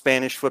 of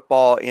Spanish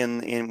football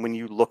in when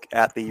you look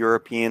at the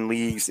European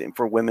leagues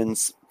for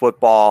women's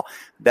football,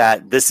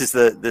 that this is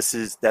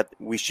that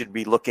we should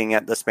be looking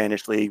at the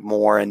Spanish league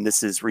more, and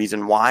this is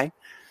reason why?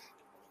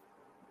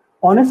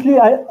 Honestly,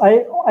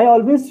 I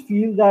always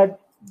feel that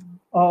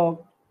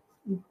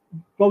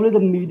probably the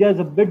media is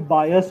a bit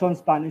biased on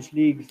Spanish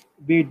leagues,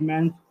 be it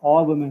men's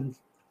or women's.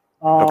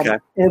 Okay.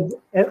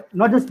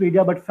 Not just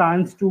media, but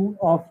fans too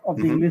of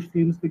the English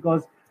teams,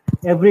 because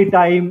every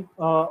time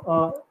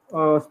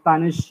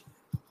Spanish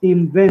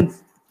team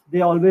wins,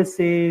 they always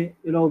say,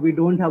 we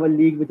don't have a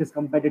league which is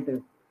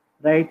competitive,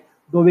 right?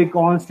 Though we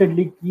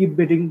constantly keep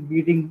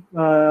beating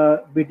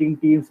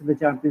teams in the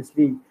Champions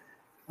League.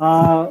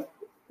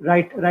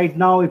 Right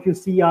now, if you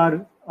see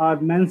our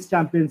men's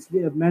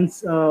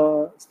men's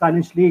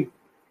Spanish league,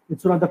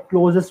 it's one of the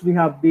closest we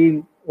have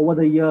been over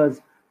the years,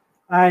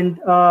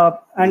 and I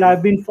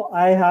have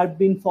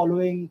been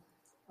following,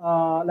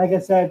 like I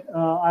said,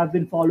 I've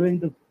been following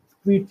the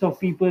tweets of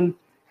people.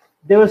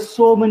 There were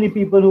so many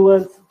people who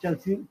were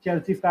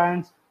Chelsea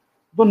fans,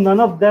 but none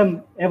of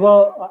them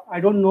ever. I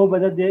don't know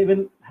whether they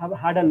even have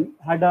had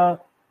a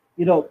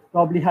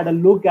probably had a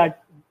look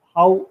at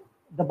how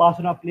the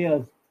Barcelona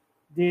players.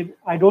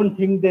 I don't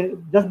think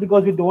just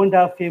because we don't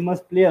have famous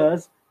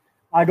players,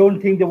 I don't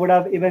think they would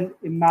have even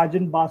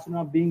imagined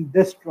Barcelona being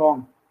this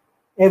strong.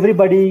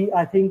 Everybody,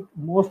 I think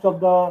most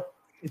of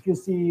if you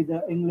see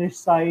the English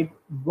side,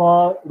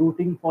 were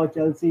rooting for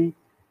Chelsea,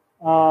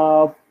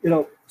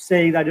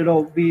 saying that,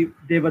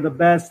 they were the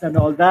best and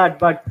all that.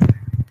 But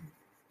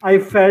I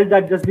felt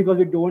that just because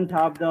we don't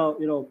have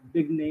the,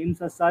 big names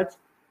as such,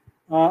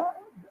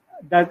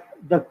 that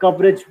the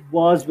coverage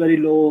was very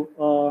low,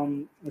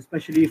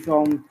 especially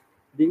from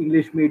the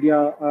English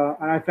media,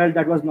 and I felt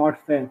that was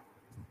not fair.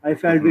 I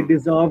felt we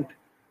deserved,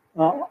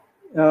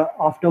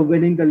 after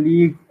winning the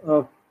league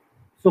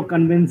so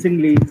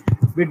convincingly,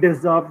 we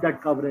deserved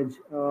that coverage.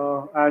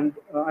 And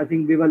I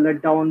think we were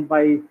let down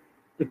by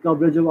the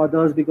coverage of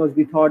others, because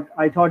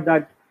I thought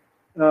that,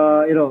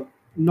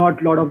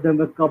 not a lot of them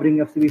were covering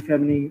FCB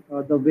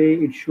Femini the way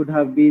it should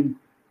have been.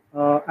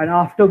 And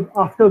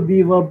after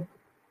we were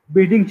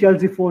beating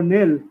Chelsea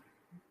 4-0,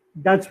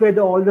 that's where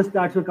all the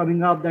stats were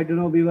coming up, that,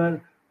 we were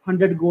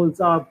 100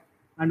 goals up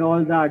and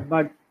all that.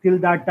 But till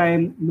that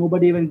time,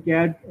 nobody even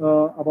cared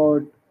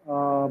about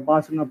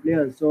Barcelona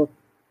players. So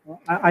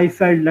I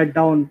felt let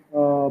down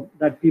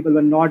that people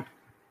were not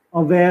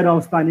aware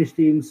of Spanish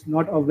teams,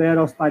 not aware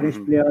of Spanish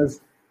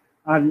players,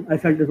 and I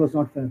felt this was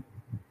not fair.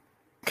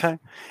 Okay.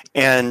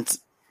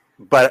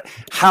 But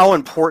how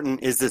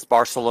important is this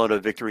Barcelona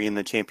victory in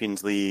the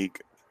Champions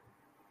League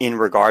in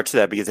regard to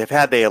that? Because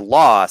had they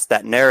lost,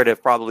 that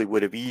narrative probably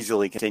would have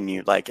easily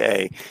continued. Like,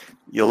 hey,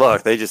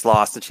 they just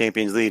lost the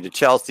Champions League to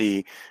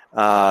Chelsea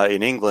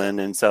in England,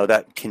 and so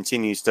that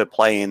continues to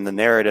play in the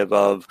narrative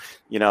of,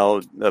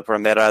 the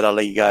Primera de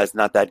Liga is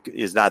not that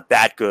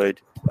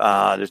good.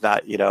 There's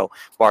not,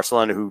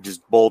 Barcelona, who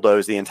just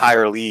bulldozed the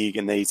entire league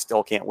and they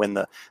still can't win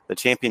the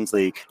Champions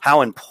League.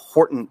 How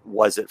important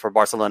was it for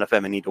Barcelona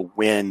Femení to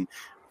win,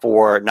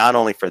 for not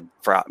only for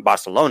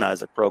Barcelona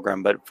as a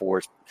program, but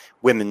for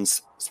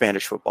women's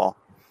Spanish football?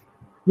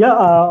 Yeah,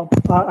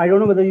 I don't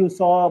know whether you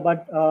saw,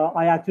 but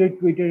I actually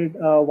tweeted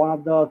one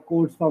of the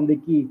quotes from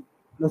Vicky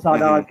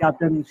Losada, our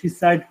captain. She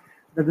said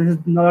that this is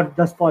not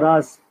just for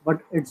us, but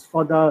it's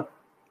for the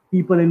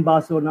people in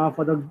Barcelona,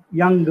 for the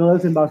young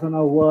girls in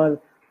Barcelona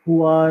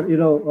who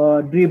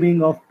are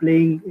dreaming of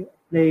playing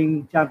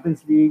playing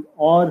Champions League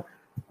or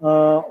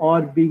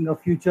being a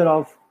future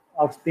of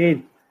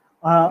Spain.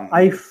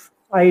 I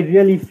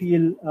really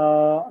feel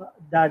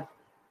that,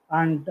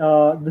 and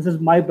this is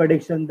my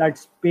prediction, that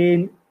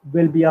Spain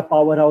will be a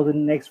powerhouse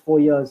in the next 4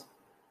 years.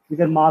 You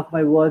can mark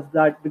my words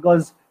that,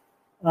 because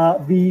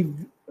we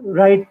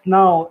right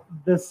now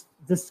this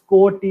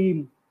core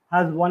team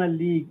has won a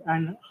league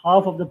and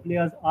half of the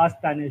players are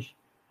Spanish,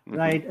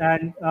 right?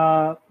 And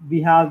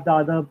we have the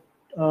other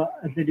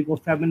Atletico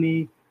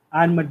Femení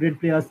and Madrid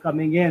players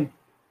coming in,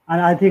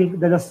 and I think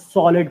there's a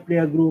solid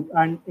player group.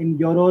 And in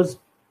Euros,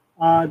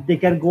 they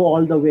can go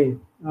all the way.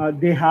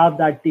 They have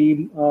that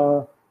team.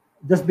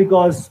 Just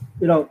because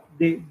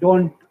they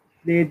don't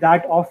play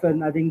that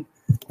often, I think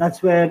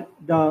that's where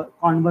the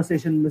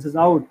conversation misses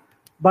out.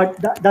 But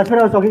that's what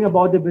I was talking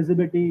about, the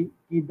visibility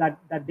key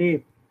that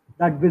day.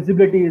 That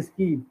visibility is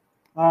key.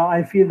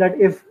 I feel that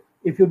if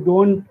you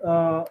don't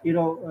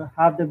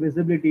have the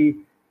visibility,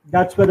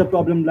 that's where the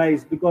problem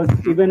lies. Because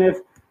even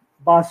if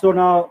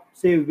Barcelona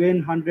say win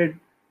 100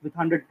 with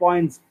 100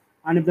 points,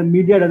 and if the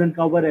media doesn't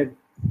cover it,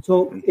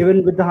 so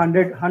even with the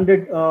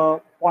 100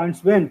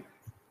 points win,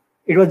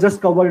 it was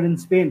just covered in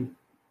Spain.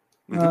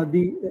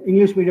 The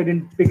English media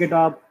didn't pick it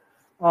up.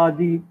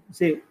 The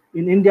say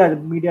in India, the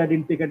media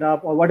didn't pick it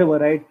up or whatever,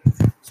 right?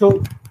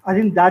 So I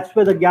think that's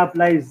where the gap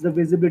lies. The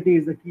visibility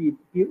is the key.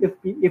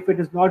 If it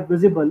is not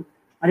visible,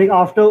 I think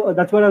after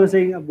that's what I was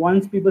saying.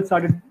 Once people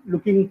started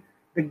looking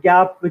the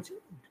gap which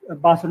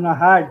Barcelona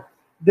had,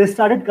 they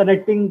started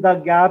connecting the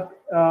gap,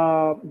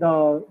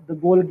 the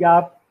goal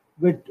gap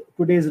with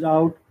today's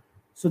route.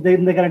 So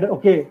then they connected.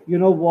 Okay, you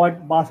know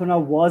what? Barcelona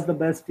was the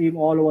best team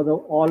all over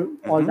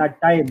all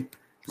that time.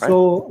 Right.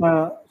 So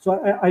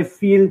I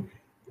feel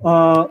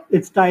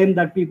it's time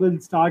that people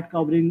start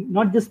covering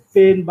not just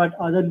Spain but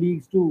other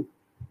leagues too,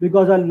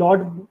 because a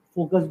lot of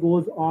focus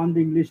goes on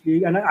the English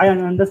league, and I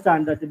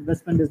understand that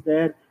investment is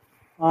there,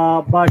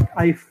 but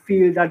I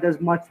feel that there's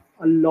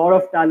a lot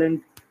of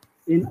talent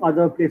in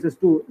other places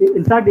too.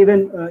 In fact,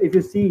 even if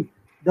you see,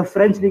 the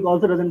French league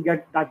also doesn't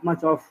get that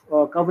much of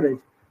coverage.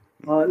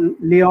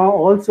 Lyon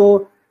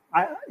also,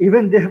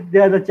 even if they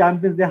are the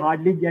champions, they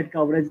hardly get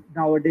coverage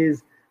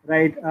nowadays,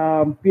 right?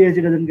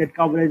 PSG doesn't get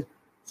coverage,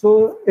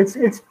 so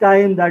it's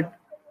time that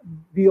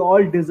we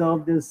all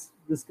deserve this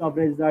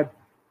coverage. That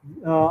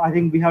I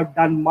think we have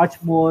done much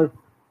more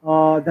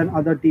than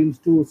other teams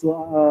too.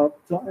 So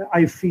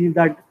I feel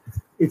that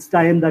it's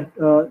time that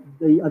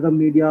the other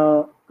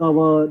media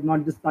cover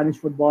not just Spanish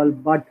football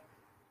but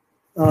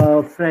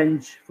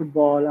French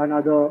football and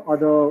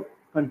other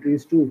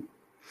countries too.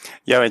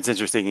 Yeah, it's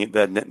interesting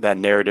that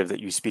narrative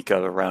that you speak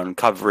of around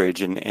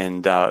coverage,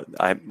 and I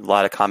have a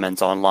lot of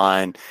comments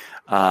online.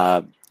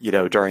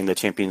 During the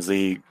Champions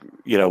League,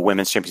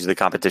 women's Champions League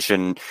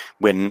competition,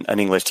 when an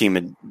English team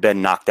had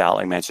been knocked out,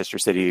 like Manchester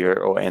City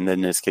and then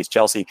in this case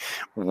Chelsea,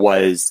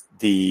 was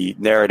the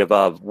narrative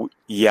of,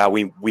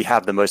 we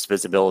have the most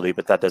visibility,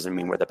 but that doesn't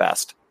mean we're the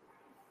best.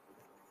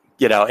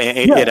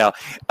 And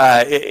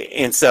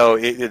so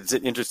it's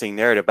an interesting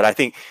narrative. But I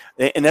think,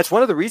 and that's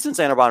one of the reasons,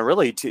 Anirban,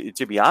 really,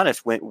 to be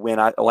honest, when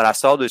I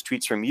saw those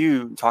tweets from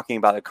you talking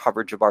about the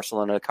coverage of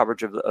Barcelona, the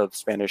coverage of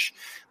Spanish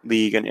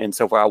league and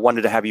so forth, I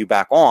wanted to have you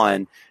back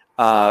on,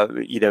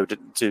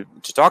 to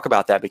talk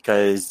about that,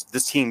 because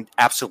this team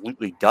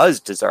absolutely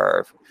does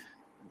deserve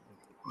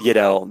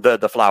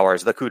the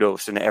flowers, the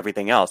kudos, and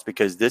everything else,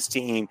 because this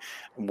team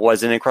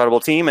was an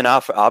incredible team. And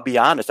I'll be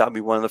honest, I'll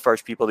be one of the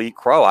first people to eat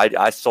crow.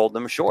 I sold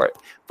them short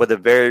for the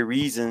very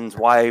reasons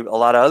why a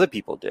lot of other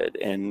people did,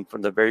 and for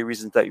the very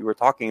reasons that you were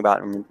talking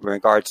about in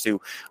regards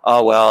to,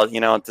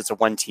 it's a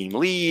one-team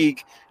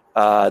league.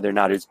 They're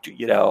not as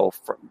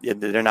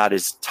they're not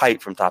as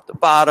tight from top to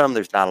bottom.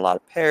 There's not a lot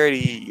of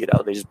parity.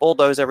 They just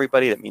bulldoze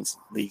everybody. That means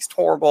the league's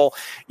horrible.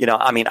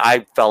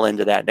 I fell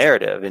into that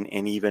narrative,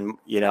 and even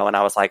and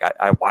I was like,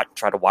 I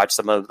tried to watch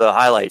some of the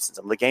highlights and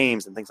some of the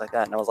games and things like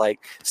that, and I was like,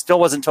 still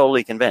wasn't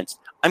totally convinced.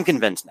 I'm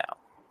convinced now.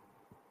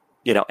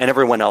 And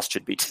everyone else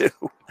should be too,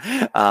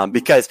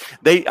 because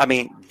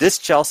this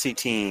Chelsea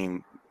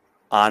team,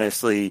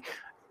 honestly,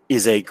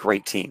 is a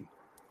great team.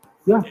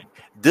 Yeah.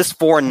 This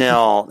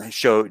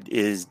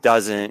 4-0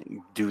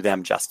 doesn't do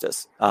them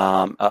justice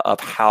of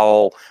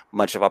how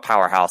much of a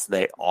powerhouse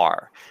they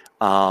are.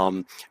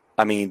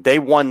 They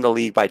won the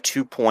league by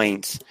 2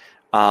 points.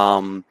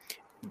 The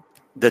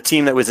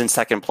team that was in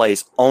second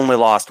place only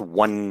lost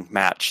one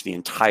match the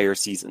entire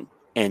season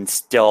and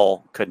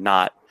still could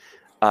not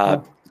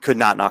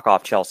knock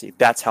off Chelsea.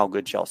 That's how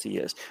good Chelsea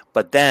is.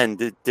 But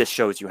then this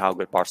shows you how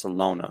good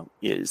Barcelona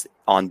is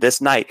on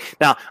this night.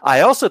 Now, I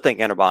also think,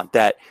 Anirban,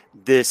 that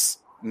this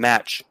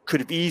match could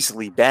have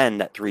easily been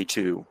that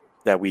 3-2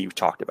 that we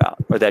talked about,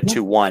 or that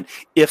 2-1,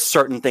 if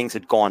certain things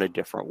had gone a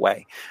different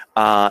way,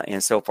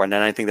 and so forth. And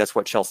I think that's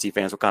what Chelsea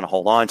fans will kind of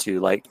hold on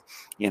to, like,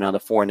 the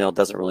 4-0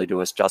 doesn't really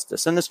do us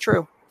justice, and it's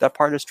true. That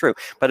part is true.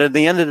 But at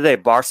the end of the day,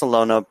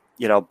 Barcelona,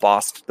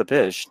 bossed the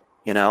pitch,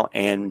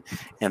 and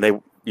they,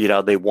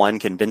 they won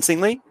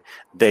convincingly.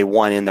 They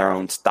won in their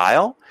own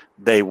style.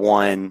 They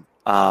won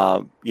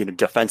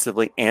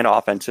defensively and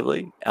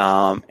offensively.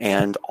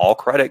 And all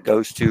credit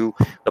goes to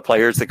the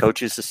players, the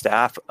coaches, the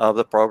staff of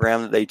the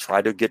program that they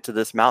try to get to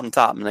this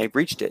mountaintop, and they've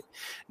reached it.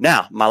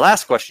 Now, my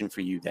last question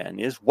for you then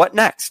is, what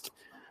next?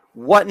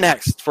 What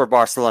next for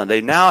Barcelona?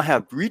 They now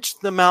have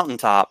reached the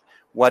mountaintop.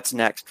 What's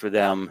next for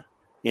them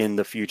in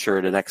the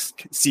future, the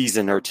next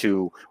season or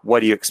two? What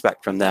do you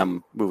expect from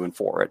them moving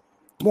forward?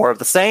 More of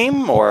the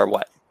same, or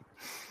what?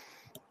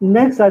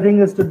 Next, I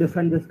think, is to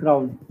defend this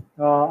crown.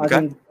 I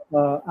think,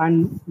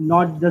 and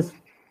not just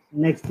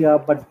next year,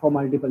 but for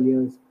multiple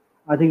years.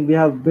 I think we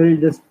have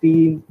built this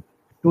team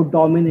to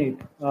dominate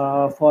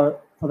for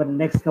the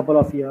next couple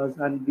of years,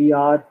 and we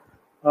are.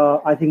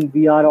 I think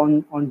we are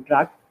on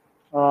track.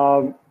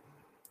 Um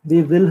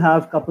we will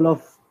have couple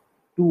of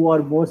two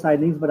or more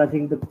signings, but I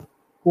think the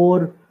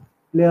core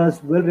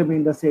players will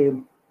remain the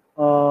same.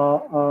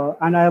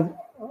 And I've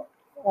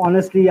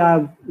honestly,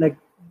 I've like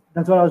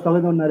that's what I was talking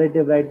about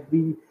narrative, right?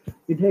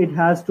 It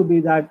has to be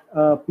that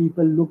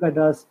people look at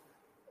us,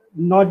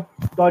 not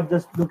not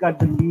just look at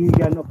the league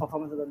and the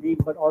performance of the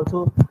league, but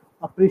also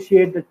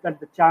appreciate that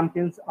the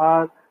champions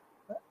are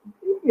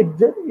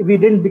we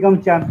didn't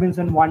become champions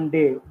in one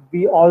day.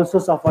 We also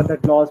suffered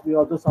that loss. We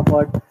also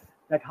suffered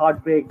that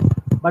heartbreak,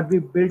 but we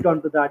built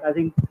onto that. I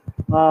think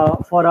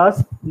for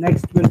us,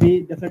 next will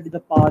be definitely the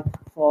path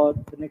for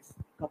the next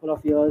couple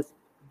of years.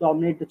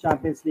 Dominate the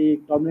Champions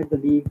League, dominate the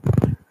league,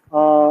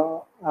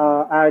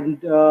 and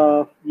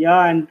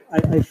yeah, and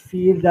I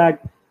feel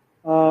that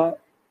uh,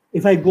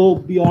 if I go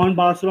beyond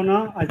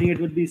Barcelona, I think it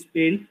would be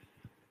Spain.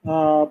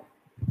 Uh,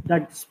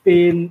 that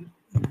Spain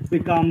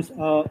becomes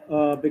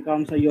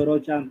a Euro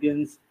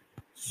champions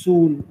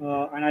soon,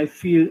 and I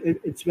feel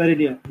it's very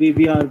near.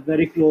 We are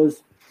very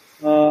close,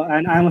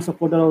 and I'm a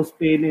supporter of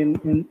Spain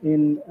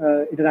in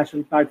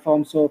international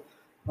platforms. So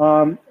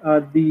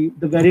the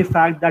very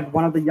fact that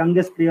one of the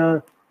youngest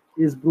player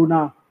is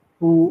Bruna,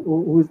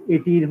 who's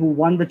 18, who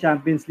won the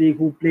Champions League,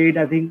 who played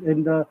I think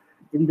in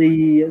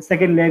the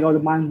second leg of the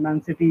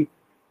Man City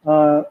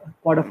uh,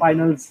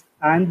 quarterfinals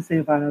and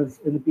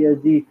semifinals in the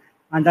PSG,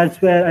 and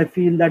that's where I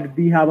feel that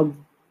we have a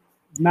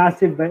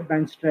massive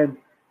bench strength,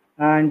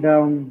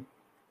 and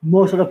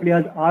most of the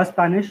players are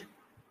Spanish.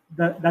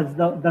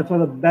 That's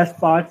one of the best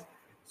parts.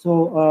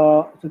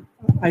 So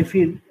I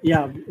feel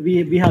yeah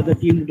we have the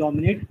team to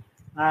dominate,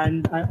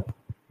 and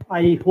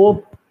I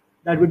hope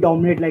that we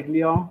dominate like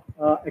Lyon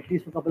at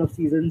least for a couple of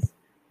seasons.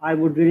 I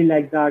would really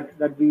like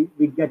that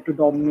we get to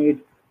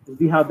dominate.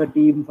 We have the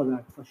team for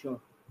that for sure.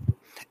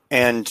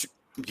 And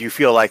do you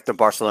feel like the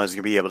Barcelona is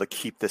going to be able to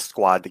keep this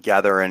squad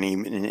together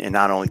and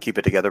not only keep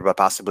it together, but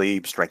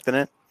possibly strengthen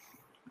it?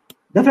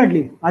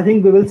 Definitely, I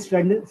think we will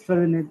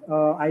strengthen it.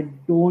 I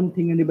don't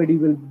think anybody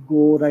will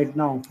go right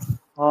now.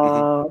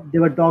 Hmm.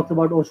 There were talks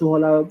about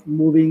Oshoala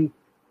moving.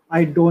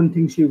 I don't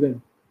think she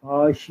will.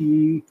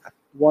 She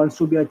wants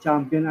to be a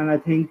champion, and I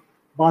think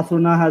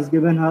Barcelona has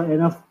given her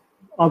enough,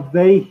 a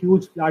very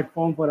huge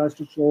platform for us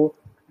to show,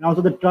 and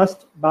also the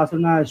trust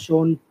Barcelona has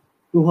shown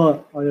to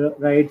her.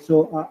 Right,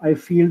 so I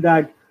feel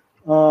that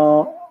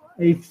uh,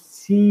 I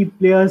see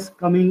players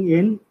coming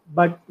in,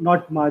 but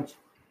not much.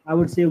 I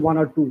would say one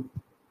or two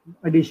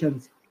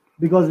additions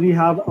because we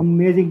have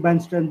amazing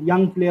bench strength,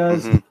 young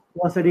players Hmm.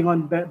 who are sitting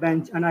on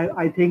bench, and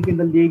I think in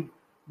the league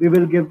we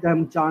will give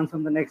them chance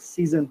on the next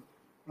season.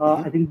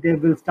 Hmm. I think they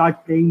will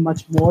start playing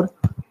much more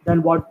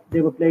than what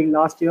they were playing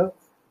last year,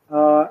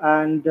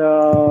 and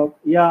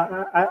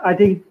yeah, I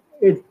think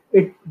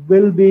it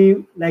will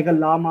be like a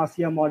La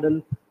Masia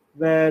model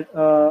where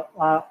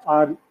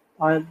our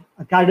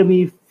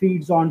academy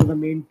feeds onto the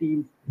main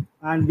team,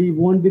 and we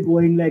won't be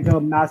going like a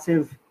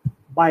massive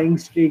buying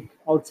streak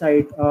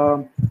outside.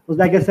 Because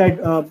like I said,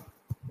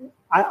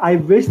 I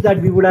wish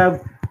that we would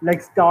have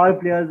like star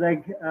players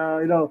like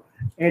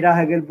Ada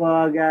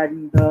Hegelberg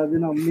and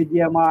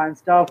Midyama and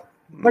stuff.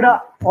 But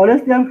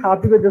honestly, I'm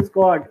happy with the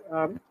squad.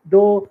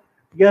 Though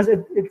yes,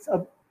 it's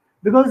a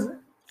because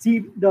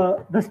see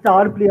the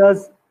star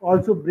players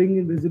also bring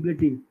in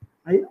visibility.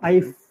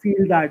 I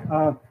feel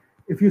that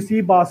if you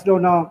see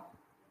Barcelona,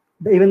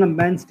 even the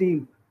men's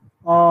team.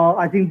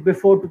 I think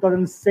before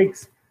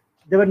 2006,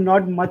 there were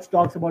not much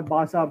talks about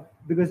Barca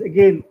because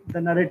again the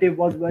narrative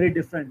was very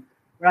different.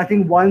 But I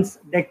think once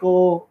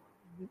Deco,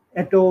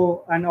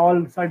 Eto, and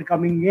all started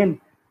coming in,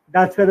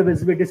 that's where the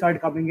visibility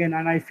started coming in,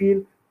 and I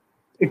feel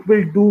it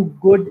will do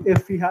good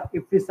if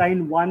we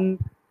sign one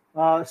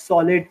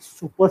solid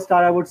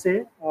superstar. I would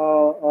say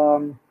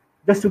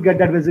just to get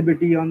that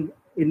visibility on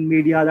in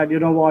media that you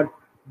know what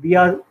we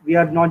are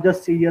not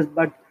just serious,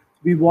 but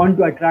we want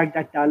to attract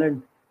that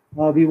talent.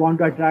 We want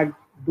to attract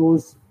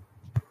those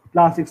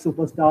classic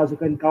superstars who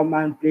can come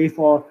and play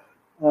for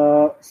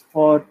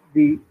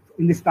the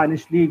in the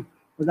Spanish league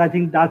because I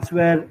think that's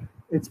where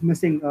it's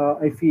missing.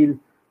 I feel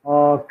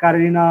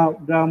Carolina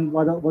Bram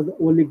was the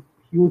only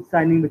huge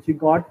signing which we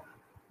got,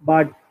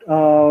 but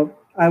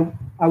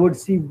I would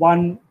see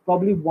one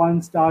probably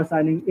one star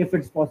signing if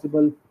it's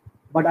possible,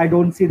 but I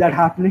don't see that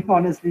happening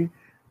honestly.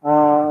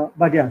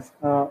 But yes,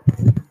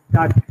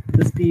 that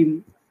this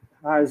team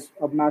has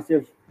a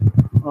massive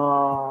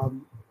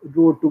um,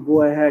 road to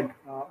go ahead.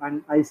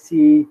 And I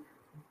see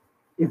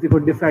if we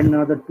could defend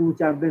another two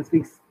Champions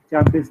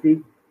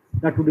League,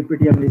 that would be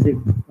pretty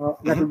amazing.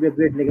 That would be a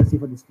great legacy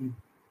for this team.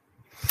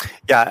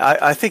 Yeah,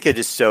 I think it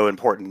is so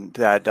important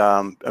that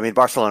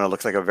Barcelona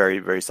looks like a very,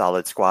 very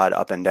solid squad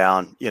up and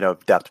down,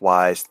 depth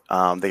wise.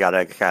 They got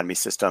an academy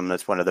system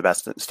that's one of the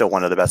best, still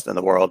one of the best in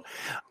the world,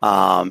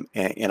 and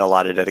a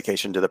lot of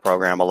dedication to the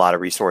program, a lot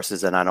of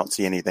resources, and I don't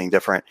see anything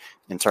different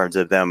in terms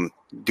of them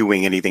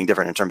doing anything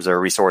different in terms of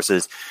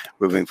resources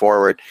moving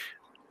forward.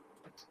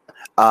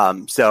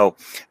 So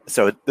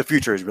the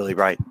future is really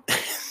bright.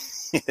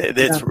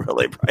 It's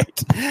really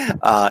bright,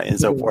 and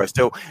so forth.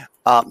 So,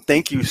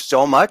 thank you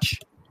so much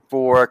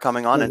for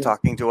coming on and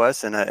talking to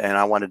us, and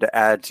I wanted to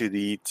add to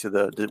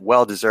the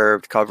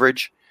well-deserved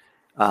coverage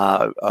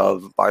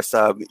of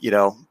Barca,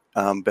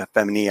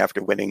 Femení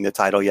after winning the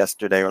title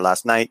yesterday or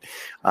last night.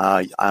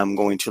 I'm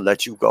going to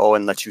let you go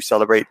and let you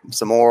celebrate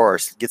some more, or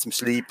get some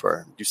sleep,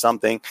 or do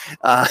something,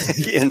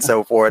 and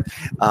so forth.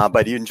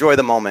 But you enjoy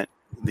the moment.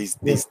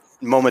 These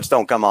moments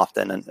don't come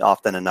often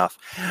enough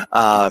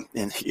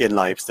in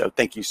life. So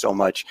thank you so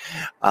much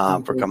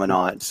for coming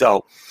on.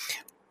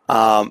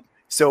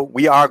 So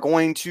we are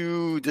going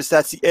to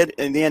that's the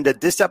end of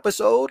this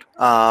episode.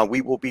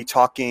 We will be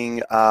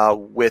talking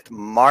with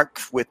Mark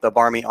with the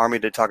Barmy Army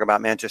to talk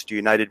about Manchester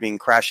United being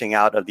crashing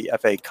out of the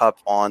FA Cup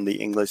on the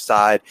English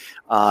side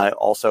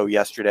also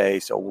yesterday.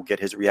 So we'll get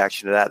his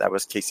reaction to that. That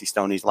was Casey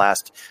Stoney's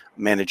last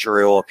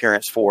managerial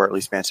appearance for at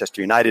least Manchester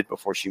United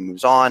before she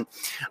moves on.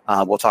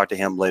 We'll talk to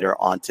him later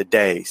on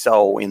today.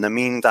 So in the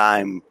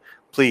meantime,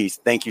 please,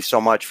 thank you so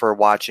much for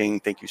watching.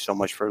 Thank you so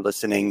much for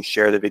listening.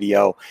 Share the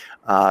video,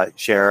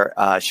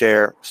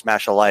 share,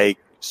 smash a like,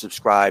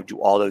 subscribe, do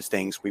all those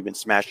things. We've been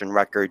smashing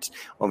records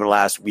over the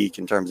last week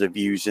in terms of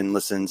views and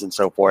listens and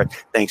so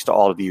forth. Thanks to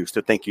all of you.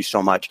 So thank you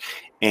so much.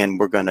 And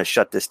we're going to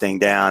shut this thing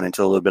down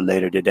until a little bit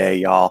later today,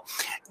 y'all.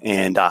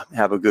 And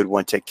have a good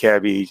one. Take care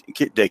of each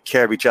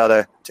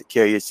other. Take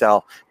care of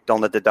yourself.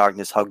 Don't let the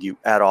darkness hug you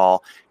at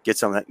all. Get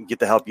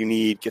the help you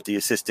need. Get the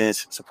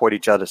assistance. Support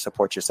each other.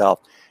 Support yourself.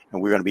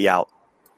 And we're going to be out.